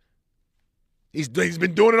 He's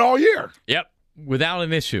been doing it all year. Yep, without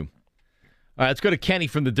an issue. All right, let's go to Kenny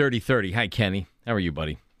from the Dirty 30. Hi, Kenny. How are you,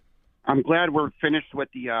 buddy? I'm glad we're finished with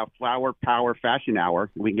the Flower Power Fashion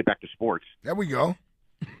Hour. We can get back to sports. There we go.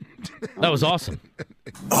 That was awesome.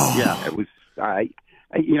 Yeah, it was.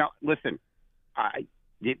 Listen,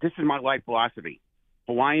 this is my life philosophy.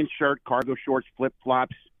 Hawaiian shirt, cargo shorts,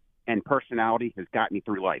 flip-flops, and personality has got me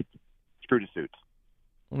through life. Screw the suits.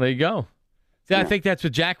 Well, there you go. See, I think that's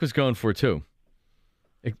what Jack was going for, too.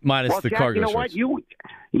 Minus the Jack, cargo you know shorts. what?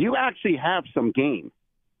 You actually have some game.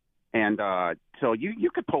 And so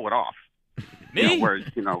you could pull it off. Me? Whereas,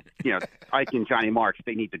 Ike and Johnny Marks,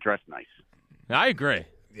 they need to dress nice. I agree.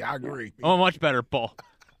 Yeah, I agree. Oh, much better, Paul.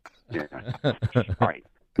 Yeah. All right.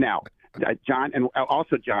 Now, John, and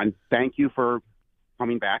also, John, thank you for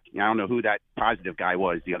coming back. I don't know who that positive guy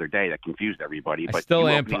was the other day that confused everybody. But I still you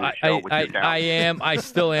am. opened the show with your doubt. I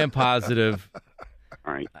still am positive.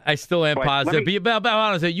 All right. I still am But positive. let me- But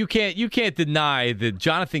honestly, you can't deny that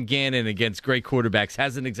Jonathan Gannon against great quarterbacks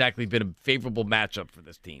hasn't exactly been a favorable matchup for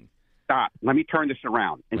this team. Stop. Let me turn this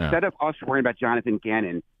around. Instead of us worrying about Jonathan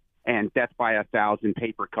Gannon and death by 1,000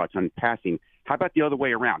 paper cuts on passing, how about the other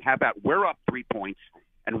way around? How about we're up 3 points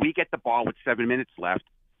and we get the ball with 7 minutes left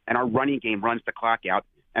and our running game runs the clock out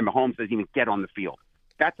and Mahomes doesn't even get on the field?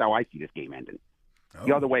 That's how I see this game ending.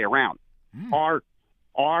 The other way around.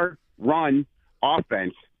 Our run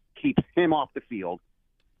offense keeps him off the field,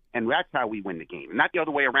 and that's how we win the game. And not the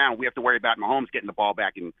other way around. We have to worry about Mahomes getting the ball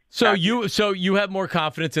back. And So you have more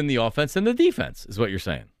confidence in the offense than the defense, is what you're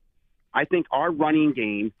saying. I think our running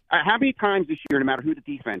game, how many times this year, no matter who the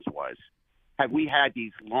defense was, have we had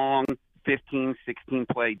these long 15,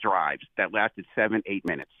 16-play drives that lasted 7, 8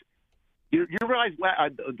 minutes? You realize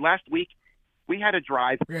last week we had a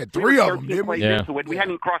drive. We had 3 of them, didn't we? We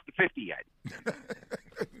hadn't even crossed the 50 yet.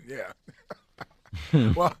 Yeah.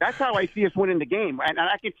 Well, that's how I see us winning the game. And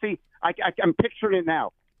I can see, I'm picturing it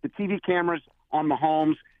now. The TV cameras on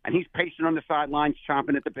Mahomes, and he's pacing on the sidelines,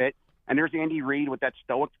 chomping at the bit. And there's Andy Reid with that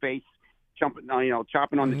stoic face, chopping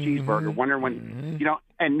on the cheeseburger, wondering when,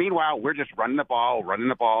 and meanwhile, we're just running the ball,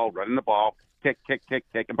 tick, tick, tick,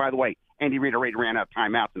 tick. And by the way, Andy Reid already ran out of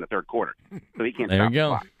timeouts in the third quarter, so he can't there stop you go.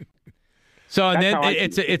 the clock. So, and then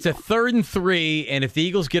it's a 3rd and 3, and if the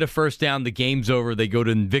Eagles get a first down, the game's over. They go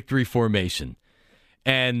to victory formation.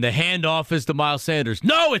 And the handoff is to Miles Sanders.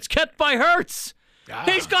 No, it's kept by Hurts.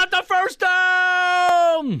 He's got the first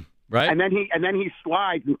down. Right. And then he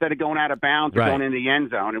slides instead of going out of bounds or going in the end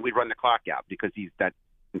zone, and we run the clock out because he's that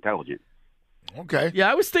intelligent. Okay. Yeah,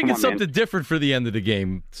 I was thinking something different for the end of the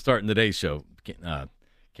game, starting today's show,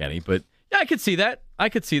 Kenny. But yeah, I could see that.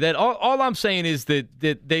 All I'm saying is that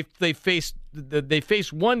they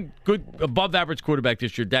faced one good above average quarterback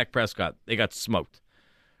this year, Dak Prescott. They got smoked.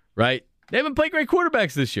 Right. They haven't played great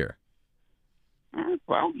quarterbacks this year.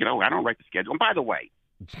 Well, I don't write the schedule. And by the way,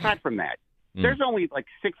 aside from that, there's only like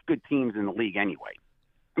 6 good teams in the league anyway.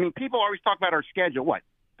 I mean, people always talk about our schedule. What?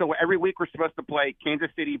 So every week we're supposed to play Kansas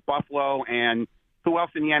City, Buffalo, and who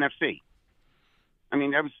else in the NFC? I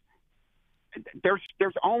mean,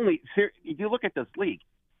 there's only, if you look at this league,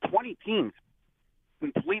 20 teams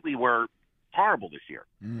completely were horrible this year.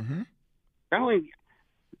 Mm-hmm.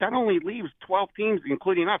 That only leaves 12 teams,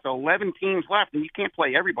 including us, 11 teams left, and you can't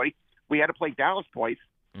play everybody. We had to play Dallas twice.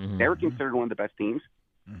 Mm-hmm. They were considered one of the best teams,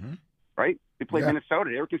 right? We played Minnesota.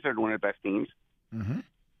 They were considered one of the best teams. Mm-hmm.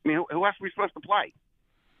 I mean, who else are we supposed to play?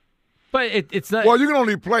 But it's not. Well, you can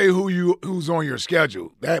only play who's on your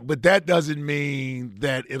schedule. But that doesn't mean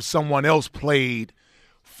that if someone else played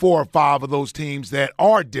 4 or 5 of those teams that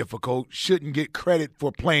are difficult, shouldn't get credit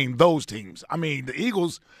for playing those teams. I mean, the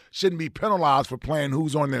Eagles shouldn't be penalized for playing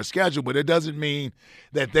who's on their schedule, but it doesn't mean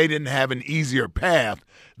that they didn't have an easier path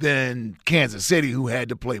than Kansas City, who had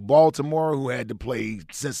to play Baltimore, who had to play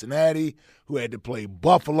Cincinnati, who had to play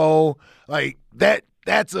Buffalo. Like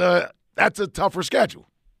that's a tougher schedule.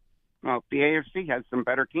 Well, the AFC has some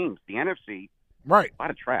better teams. The NFC, right? A lot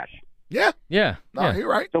of trash. Yeah. No, you're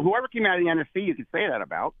right. So whoever came out of the NFC, you could say that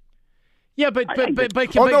about. Yeah, but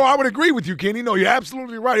no, I would agree with you, Kenny. No, you're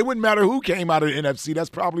absolutely right. It wouldn't matter who came out of the NFC. That's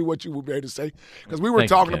probably what you would be able to say. Because we were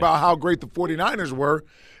talking about how great the 49ers were,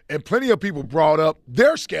 and plenty of people brought up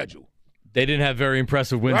their schedule. They didn't have very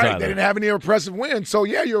impressive wins either. They didn't have any impressive wins. So,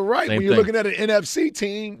 yeah, you're right. When you're looking at an NFC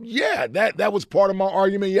team, yeah, that was part of my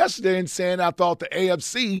argument yesterday in saying I thought the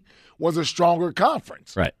AFC was a stronger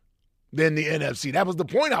conference. Right. Than the NFC. That was the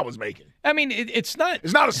point I was making. I mean, it's not.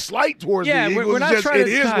 It's not a slight towards the Eagles. We're not it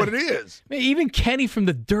is what it is. I mean, even Kenny from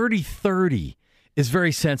the Dirty 30 is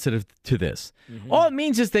very sensitive to this. Mm-hmm. All it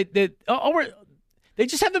means is that they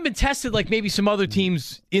just haven't been tested like maybe some other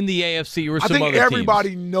teams in the AFC or some other teams. I think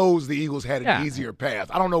everybody knows the Eagles had an easier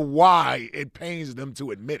path. I don't know why it pains them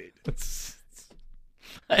to admit it.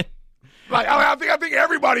 I think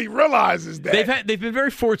everybody realizes that. They've been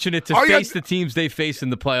very fortunate to face the teams they face in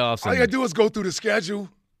the playoffs. All you got to do is go through the schedule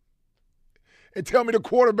and tell me the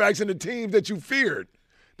quarterbacks and the teams that you feared.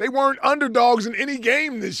 They weren't underdogs in any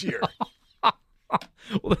game this year.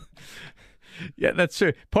 Yeah, that's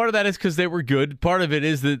true. Part of that is because they were good. Part of it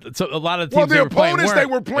is that a lot of teams the opponents they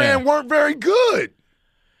were playing weren't very good.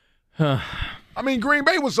 I mean, Green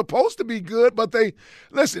Bay was supposed to be good, but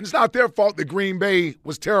it's not their fault that Green Bay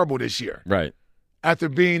was terrible this year. Right. After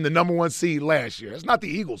being the number 1 seed last year. It's not the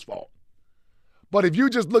Eagles' fault. But if you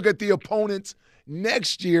just look at the opponents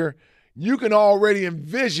next year, you can already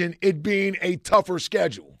envision it being a tougher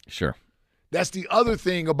schedule. Sure. That's the other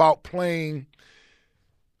thing about playing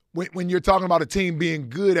when you're talking about a team being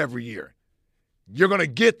good every year. You're going to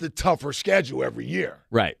get the tougher schedule every year.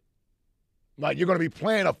 Right. Like you're going to be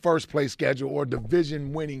playing a first-place schedule or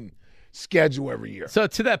division-winning schedule every year. So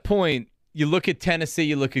to that point, you look at Tennessee,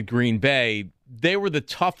 you look at Green Bay. They were the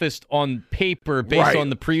toughest on paper based on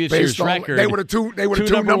the previous year's record. They were the two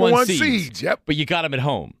number one seeds. Yep. But you got them at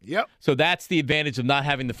home. Yep. So that's the advantage of not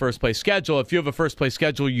having the first-place schedule. If you have a first-place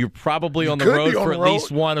schedule, you're probably on the road for at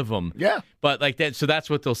least one of them. Yeah. But like that, so that's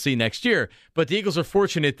what they'll see next year. But the Eagles are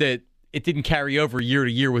fortunate that it didn't carry over year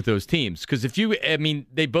to year with those teams. Because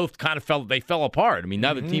they both kind of fell apart. I mean,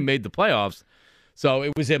 neither team made the playoffs. So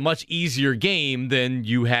it was a much easier game than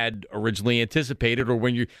you had originally anticipated, or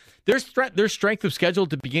when their strength of schedule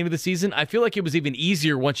at the beginning of the season. I feel like it was even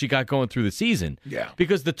easier once you got going through the season. Yeah,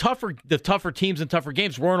 because the tougher teams and tougher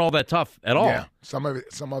games weren't all that tough at all. Yeah, some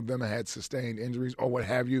of them had sustained injuries or what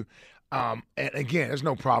have you. And again, there's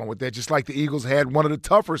no problem with that. Just like the Eagles had one of the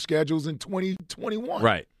tougher schedules in 2021.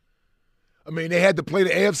 Right. I mean, they had to play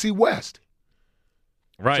the AFC West.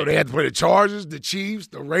 Right. So they had to play the Chargers, the Chiefs,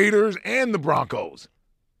 the Raiders, and the Broncos.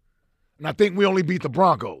 And I think we only beat the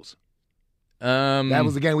Broncos. That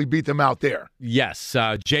was the game we beat them out there. Yes.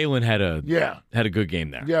 Jalen had a good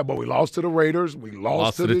game there. Yeah, but we lost to the Raiders. We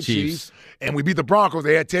lost to the Chiefs. And we beat the Broncos.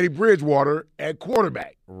 They had Teddy Bridgewater at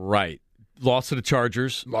quarterback. Right. Lost to the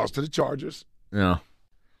Chargers. Yeah.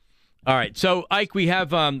 All right. So, Ike, we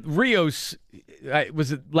have Rios.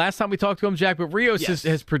 Was it last time we talked to him, Jack? But Rios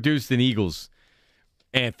has produced an Eagles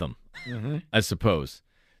anthem, I suppose.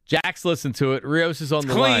 Jack's listened to it. Rios is on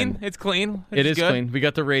the line. It's clean. It is good. clean. We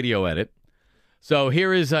got the radio edit. So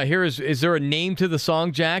is there a name to the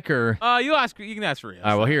song, Jack? Or you can ask Rios.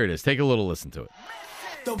 All right, well, here it is. Take a little listen to it.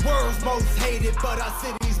 The world's most hated, but our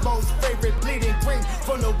city's most favorite. Bleeding green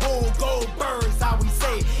from the wool, gold birds, how we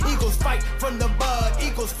say. Eagles fight from the mud,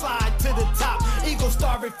 Eagles fly to the top. Eagles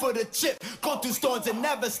starving for the chip, go through storms and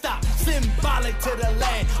never stop. Symbolic to the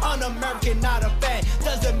land, un-American, not a fan.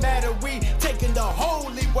 Doesn't matter, we taking the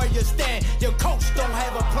holy where you stand. Your coach don't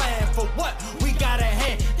have a plan for what we got at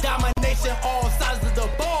hand. Domination, all sides of the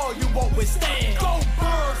ball, you won't withstand. Go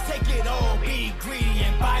birds, take it all, be greedy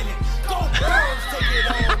and violent. Go birds, take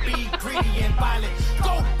it all, be greedy and violent.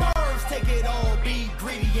 Go birds, take it all, be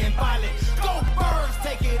greedy and violent. Go birds,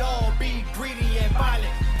 take it all, be greedy and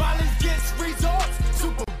violent. Violence gets results,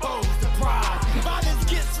 Super Bowl's the prize. Violence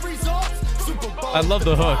gets results, Super Bowl's I love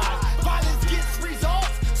the hook. Violence gets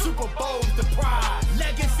results, Super Bowl's the prize.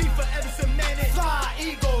 Legacy forever cemented. Fly,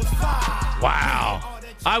 Eagles, fly. Wow.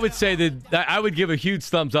 I would say that I would give a huge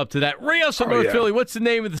thumbs up to that. Rios from North Philly, what's the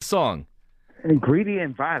name of the song? And greedy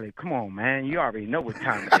and violent. Come on, man. You already know what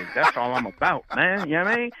time it is. That's all I'm about, man. You know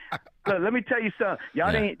what I mean? Look, let me tell you something.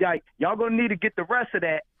 Y'all gonna need to get the rest of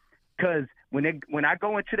that, because when I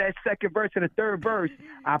go into that second verse and the third verse,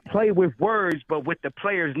 I play with words, but with the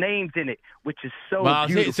players' names in it, which is so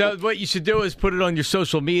beautiful. So what you should do is put it on your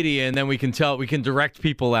social media, and then we can direct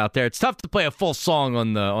people out there. It's tough to play a full song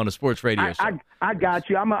on a sports radio show. I got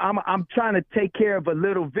you. I'm trying to take care of a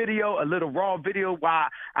little raw video while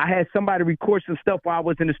I had somebody record some stuff while I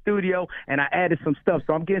was in the studio, and I added some stuff.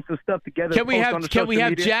 So I'm getting some stuff together. Can we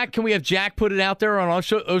have Jack put it out there on our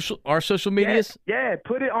social medias? Yeah,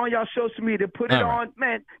 put it on y'all social media. Put it on,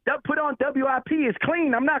 man. Put it on WIP. It's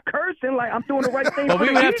clean. I'm not cursing. Like, I'm doing the right thing. Well, we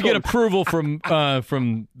would have to get approval from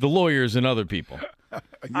the lawyers and other people.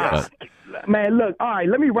 Man, look, all right,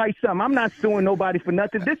 let me write something. I'm not suing nobody for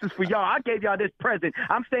nothing. This is for y'all. I gave y'all this present.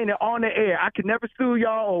 I'm saying it on the air. I can never sue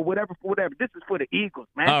y'all or whatever for whatever. This is for the Eagles,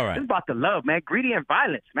 man. All right. This is about the love, man. Greedy and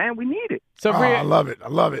violence, man. We need it. So, I love it. I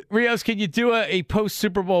love it. Rios, can you do a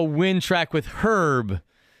post-Super Bowl win track with Herb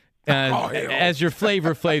as your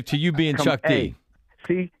Flavor Flav to you being Chuck D?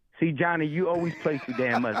 See, Johnny, you always play too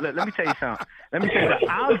damn much. Look, let me tell you something.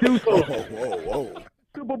 I'll do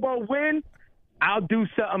Super Bowl win. I'll do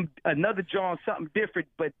another John, something different,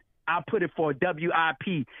 but I'll put it for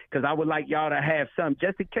WIP because I would like y'all to have something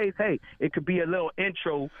just in case. Hey, it could be a little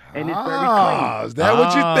intro, and it's very clean. Is that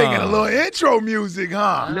what you're thinking? A little intro music,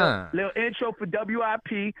 huh? Little intro for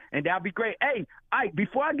WIP, and that'll be great. Hey, Ike,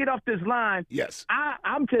 before I get off this line, yes,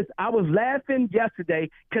 I was laughing yesterday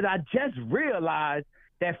because I just realized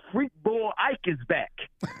that Freak Boy Ike is back.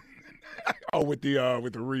 Oh, with the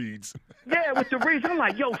Reeds. Yeah, with the Reeds. I'm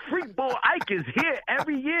like, yo, Freak Boy Ike is here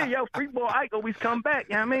every year. Yo, Freak Boy Ike always come back.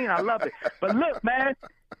 You know what I mean? I love it. But look, man,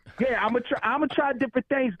 yeah, I'm gonna try different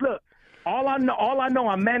things. Look, all I know,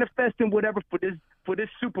 I'm manifesting whatever for this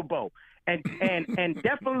Super Bowl, and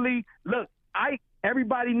definitely look,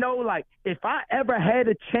 everybody know, like, if I ever had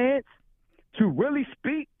a chance to really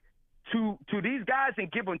speak to these guys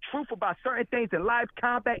and give them truth about certain things in live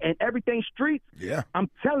combat and everything streets, yeah, I'm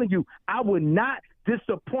telling you, I would not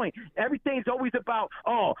disappoint. Everything's always about,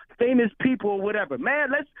 famous people or whatever.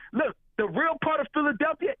 Man, let's look, the real part of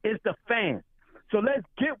Philadelphia is the fans. So let's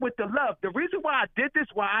get with the love. The reason why I did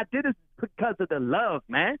this because of the love,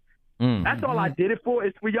 man. That's all I did it for.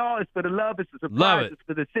 It's for y'all. It's for the love. It's a surprise. It's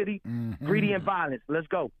for the city. Greedy and violence. Let's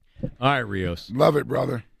go. All right, Rios. Love it,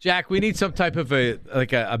 brother. Jack, we need some type of a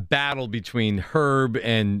battle between Herb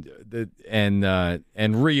and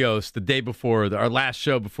Rios the day before our last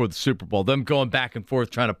show before the Super Bowl. Them going back and forth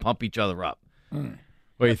trying to pump each other up. What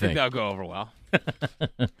do you think? That'll go over well.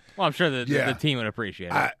 Well, I'm sure the team would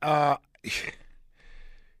appreciate it.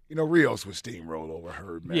 Rios would steamroll over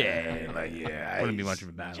Herb, man. Yeah. Wouldn't be much of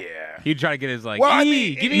a battle. Yeah. He'd try to get his, Well, I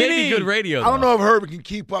mean, give me maybe an E. good radio. I don't know if Herb can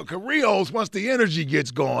keep up. Because Rios, once the energy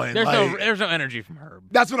gets going, There's no energy from Herb.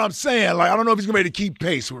 That's what I'm saying. Like, I don't know if he's going to be able to keep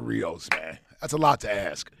pace with Rios, man. That's a lot to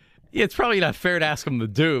ask. Yeah, it's probably not fair to ask him to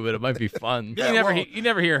do, but it might be fun. You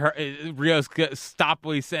never hear Rios stop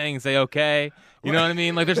what he's saying and say, okay. You know what I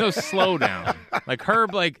mean? Like, there's no slowdown. Like,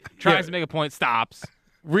 Herb, tries to make a point, stops.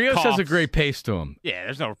 Rios coughs. has a great pace to him. Yeah,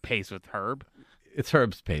 there's no pace with Herb. It's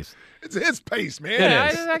Herb's pace. It's his pace, man.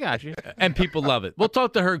 Yeah, I got you. And people love it. We'll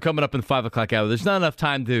talk to Herb coming up in the 5 o'clock hour. There's not enough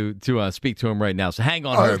time to speak to him right now, so hang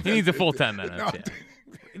on, Herb. He needs a full 10 minutes.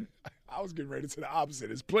 I was getting ready to say the opposite.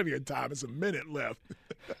 There's plenty of time. It's a minute left.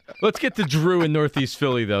 Let's get to Drew in Northeast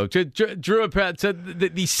Philly, though. Drew said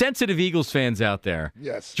the sensitive Eagles fans out there.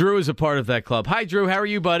 Yes. Drew is a part of that club. Hi, Drew. How are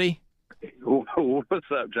you, buddy? What's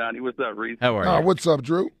up, Johnny? What's up, Reese? How are you? What's up,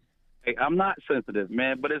 Drew? Hey, I'm not sensitive,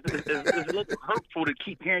 man, but it's a little hurtful to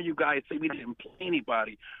keep hearing you guys say we didn't play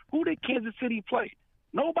anybody. Who did Kansas City play?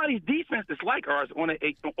 Nobody's defense is like ours on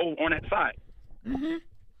that side. Mm-hmm.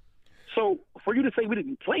 So for you to say we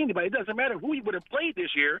didn't play anybody, it doesn't matter who we would have played this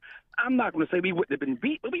year. I'm not going to say we wouldn't have been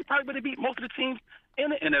beat, but we probably would have beat most of the teams in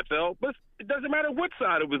the NFL. But it doesn't matter what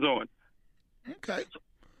side it was on. Okay.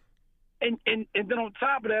 And then on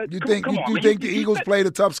top of that, You think the Eagles played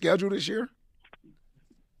a tough schedule this year?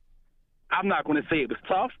 I'm not going to say it was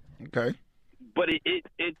tough. Okay. But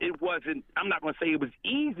it wasn't. I'm not going to say it was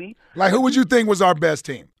easy. Like, who would you think was our best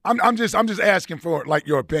team? I'm just asking for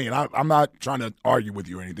your opinion. I'm not trying to argue with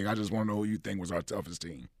you or anything. I just want to know who you think was our toughest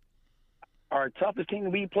team. Our toughest team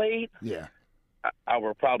that we played. Yeah. I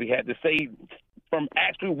would probably have to say, from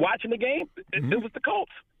actually watching the game, it was the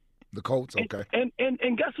Colts. The Colts, okay. And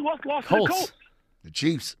guess who else lost to the Colts? The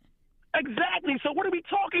Chiefs. Exactly. So what are we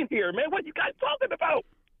talking here, man? What are you guys talking about?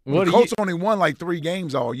 The Colts only won 3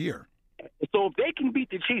 games all year. So if they can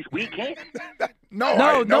beat the Chiefs, we can't.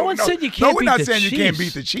 No one said you can't. No, we're beat not the saying Chiefs. you can't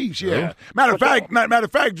beat the Chiefs. Yeah. Matter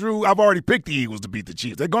of fact, Drew, I've already picked the Eagles to beat the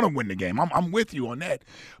Chiefs. They're going to win the game. I'm with you on that.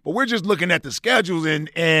 But we're just looking at the schedules,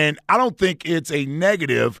 and I don't think it's a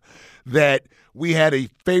negative that we had a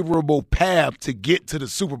favorable path to get to the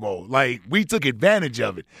Super Bowl. Like, we took advantage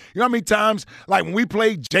of it. You know how many times, like, when we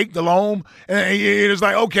played Jake Delhomme, and it's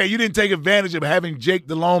like, okay, you didn't take advantage of having Jake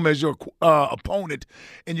Delhomme as your opponent,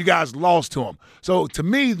 and you guys lost to him. So, to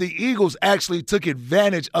me, the Eagles actually took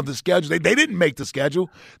advantage of the schedule. They didn't make the schedule.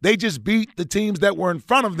 They just beat the teams that were in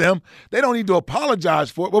front of them. They don't need to apologize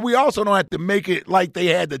for it, but we also don't have to make it like they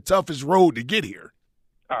had the toughest road to get here.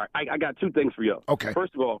 All right, I got 2 things for you. Okay.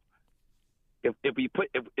 First of all, if we put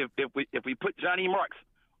Johnny Marks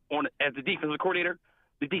on as the defensive coordinator,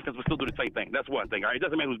 the defense will still do the same thing. That's one thing. All right, it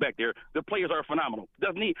doesn't matter who's back there. The players are phenomenal.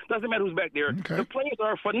 Doesn't matter who's back there. Okay. The players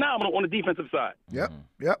are phenomenal on the defensive side. Yep,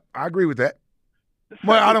 I agree with that.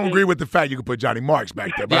 Well, I don't agree with the fact you can put Johnny Marks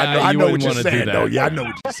back there, but I know what you're saying, though. Yeah, I know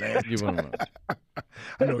what you're saying. You wouldn't want to.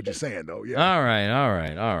 I know what you're saying, though. Yeah. All right.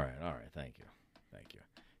 Thank you.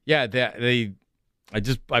 Yeah,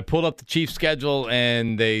 I pulled up the Chiefs schedule,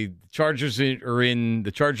 and the Chargers are in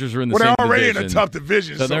the same division. They're already in a tough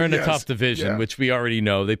division. So they're in a tough division, which we already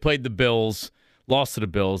know. They played the Bills, lost to the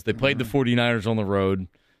Bills. They played the 49ers on the road,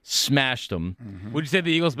 smashed them. Mm-hmm. Would you say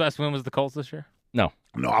the Eagles' best win was the Colts this year? No,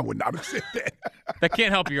 I would not have said that. That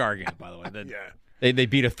can't help your argument, by the way. They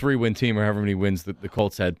beat a 3-win team, or however many wins the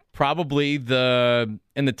Colts had. Probably the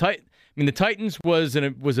Titans was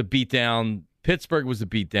a beatdown. Pittsburgh was a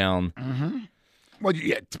beatdown. Mm-hmm. Well,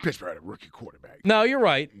 Pittsburgh had a rookie quarterback. No, you're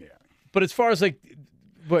right. Yeah. But as far as we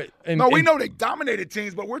know they dominated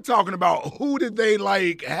teams, but we're talking about who did they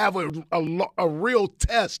have a real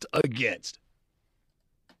test against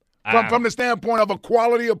from the standpoint of a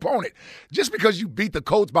quality opponent. Just because you beat the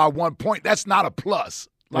Colts by 1 point, that's not a plus.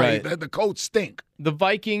 Right. The Colts stink. The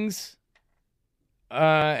Vikings,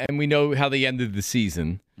 and we know how they ended the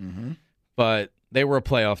season, but they were a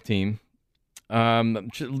playoff team.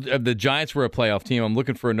 The Giants were a playoff team. I'm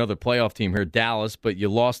looking for another playoff team here, Dallas, but you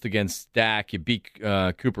lost against Dak. You beat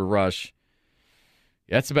Cooper Rush.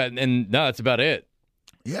 That's about it.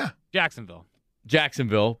 Yeah.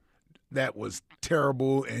 Jacksonville. That was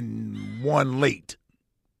terrible and won late.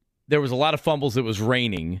 There was a lot of fumbles. It was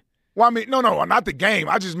raining. Well, I mean, no, not the game.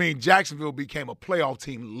 I just mean Jacksonville became a playoff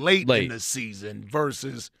team late. In the season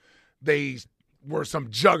versus they were some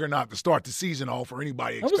juggernaut to start the season off or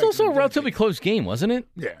anybody. That was also a relatively close game, wasn't it?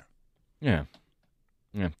 Yeah.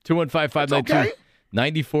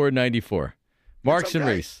 215-592-9494. Marks and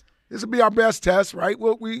Reese. This will be our best test, right?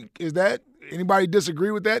 Is that anybody disagree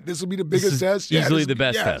with that? This will be the biggest test. Easily the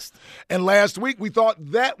best test. And last week we thought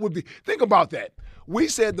that would be. Think about that. We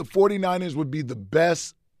said the 49ers would be the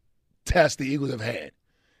best test the Eagles have had.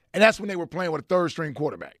 And that's when they were playing with a third-string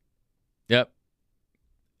quarterback. Yep.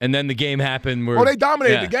 And then the game happened where they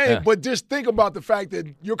dominated the game, but just think about the fact that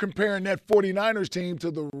you're comparing that 49ers team to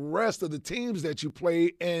the rest of the teams that you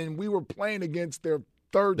played, and we were playing against their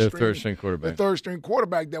third-string quarterback. The third-string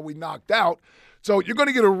quarterback that we knocked out. So you're going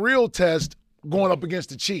to get a real test going up against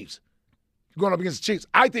the Chiefs.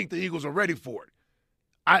 I think the Eagles are ready for it.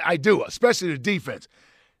 I do, especially the defense.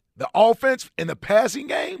 The offense in the passing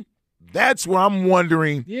game, that's where I'm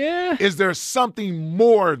wondering, is there something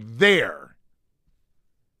more there?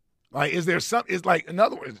 Like, is there something? It's like, in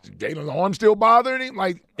other words, is Jalen's arm still bothering him?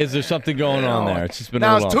 Like, is there something going on there? It's just been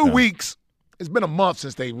now a long it's 2 time. weeks. It's been a month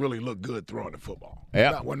since they really looked good throwing the football.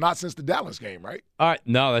 Yeah. Well, not since the Dallas game, right? All right.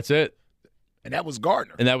 No, that's it. And that was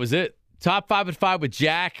Gardner. And that was it. Top 5 at 5 with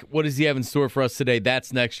Jack. What does he have in store for us today?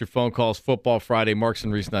 That's next. Your phone calls, Football Friday. Marks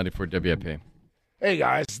and Reese, 94 WIP. Hey,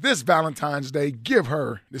 guys, this Valentine's Day, give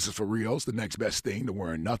her, this is for Rios, the next best thing to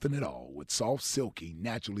wearing nothing at all with soft, silky,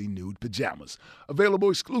 naturally nude pajamas.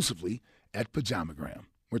 Available exclusively at Pajamagram.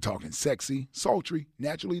 We're talking sexy, sultry,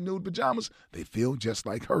 naturally nude pajamas. They feel just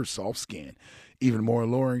like her soft skin. Even more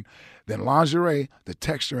alluring than lingerie, the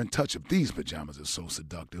texture and touch of these pajamas are so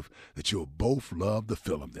seductive that you'll both love the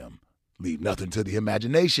feel of them. Leave nothing to the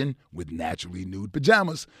imagination with naturally nude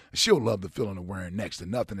pajamas. She'll love the feeling of wearing next to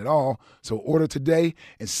nothing at all. So order today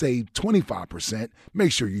and save 25%.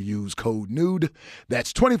 Make sure you use code NUDE.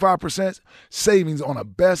 That's 25% savings on a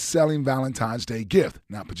best-selling Valentine's Day gift.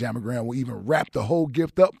 Now, Pajamagram will even wrap the whole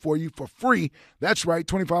gift up for you for free. That's right,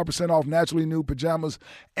 25% off naturally nude pajamas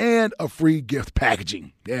and a free gift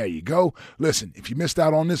packaging. There you go. Listen, if you missed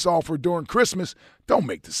out on this offer during Christmas, don't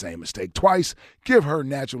make the same mistake twice. Give her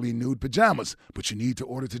naturally nude pajamas. But you need to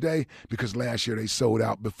order today because last year they sold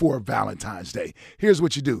out before Valentine's Day. Here's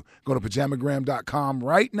what you do. Go to Pajamagram.com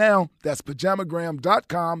right now. That's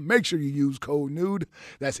Pajamagram.com. Make sure you use code NUDE.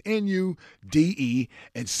 That's NUDE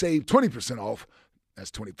and save 20% off.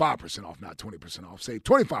 That's 25% off, not 20% off. Save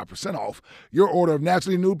 25% off your order of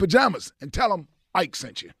naturally nude pajamas. And tell them Ike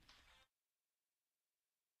sent you.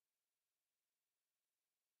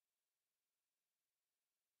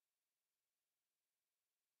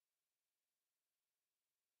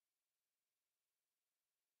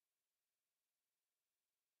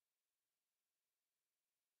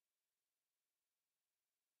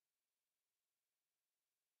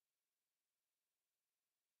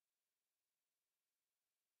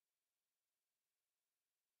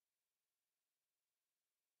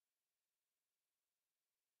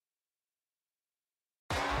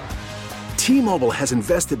 T-Mobile has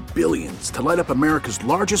invested billions to light up America's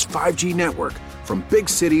largest 5G network, from big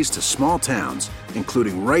cities to small towns,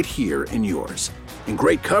 including right here in yours. And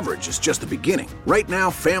great coverage is just the beginning. Right now,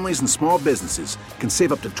 families and small businesses can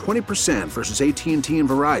save up to 20% versus AT&T and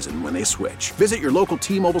Verizon when they switch. Visit your local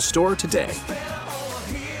T-Mobile store today.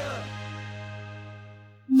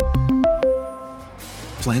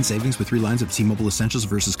 Plan savings with 3 lines of T-Mobile Essentials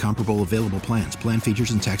versus comparable available plans. Plan features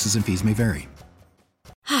and taxes and fees may vary.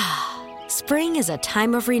 Spring is a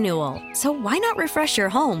time of renewal, so why not refresh your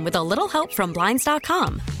home with a little help from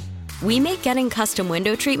Blinds.com? We make getting custom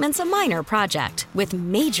window treatments a minor project with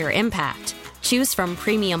major impact. Choose from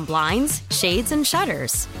premium blinds, shades, and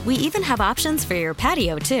shutters. We even have options for your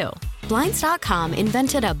patio, too. Blinds.com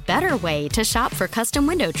invented a better way to shop for custom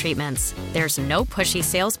window treatments. There's no pushy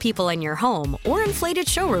salespeople in your home or inflated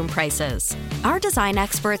showroom prices. Our design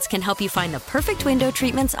experts can help you find the perfect window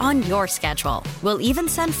treatments on your schedule. We'll even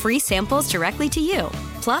send free samples directly to you.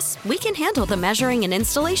 Plus, we can handle the measuring and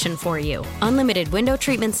installation for you. Unlimited window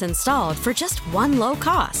treatments installed for just one low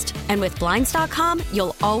cost. And with Blinds.com,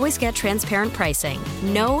 you'll always get transparent pricing.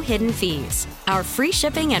 No hidden fees. Our free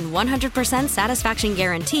shipping and 100% satisfaction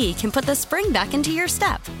guarantee can put the spring back into your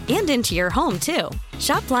step and into your home, too.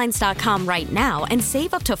 Shop Blinds.com right now and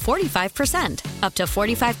save up to 45%. Up to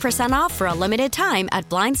 45% off for a limited time at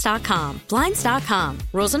Blinds.com. Blinds.com.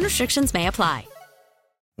 Rules and restrictions may apply.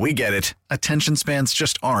 We get it. Attention spans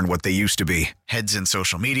just aren't what they used to be. Heads in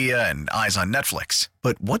social media and eyes on Netflix.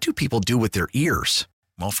 But what do people do with their ears?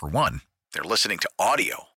 Well, for one, they're listening to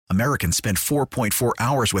audio. Americans spend 4.4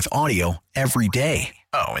 hours with audio every day.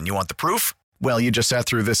 Oh, and you want the proof? Well, you just sat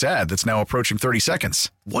through this ad that's now approaching 30 seconds.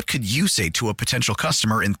 What could you say to a potential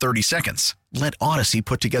customer in 30 seconds? Let Odyssey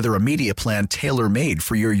put together a media plan tailor-made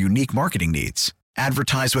for your unique marketing needs.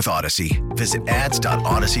 Advertise with Odyssey. Visit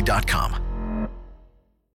ads.odyssey.com.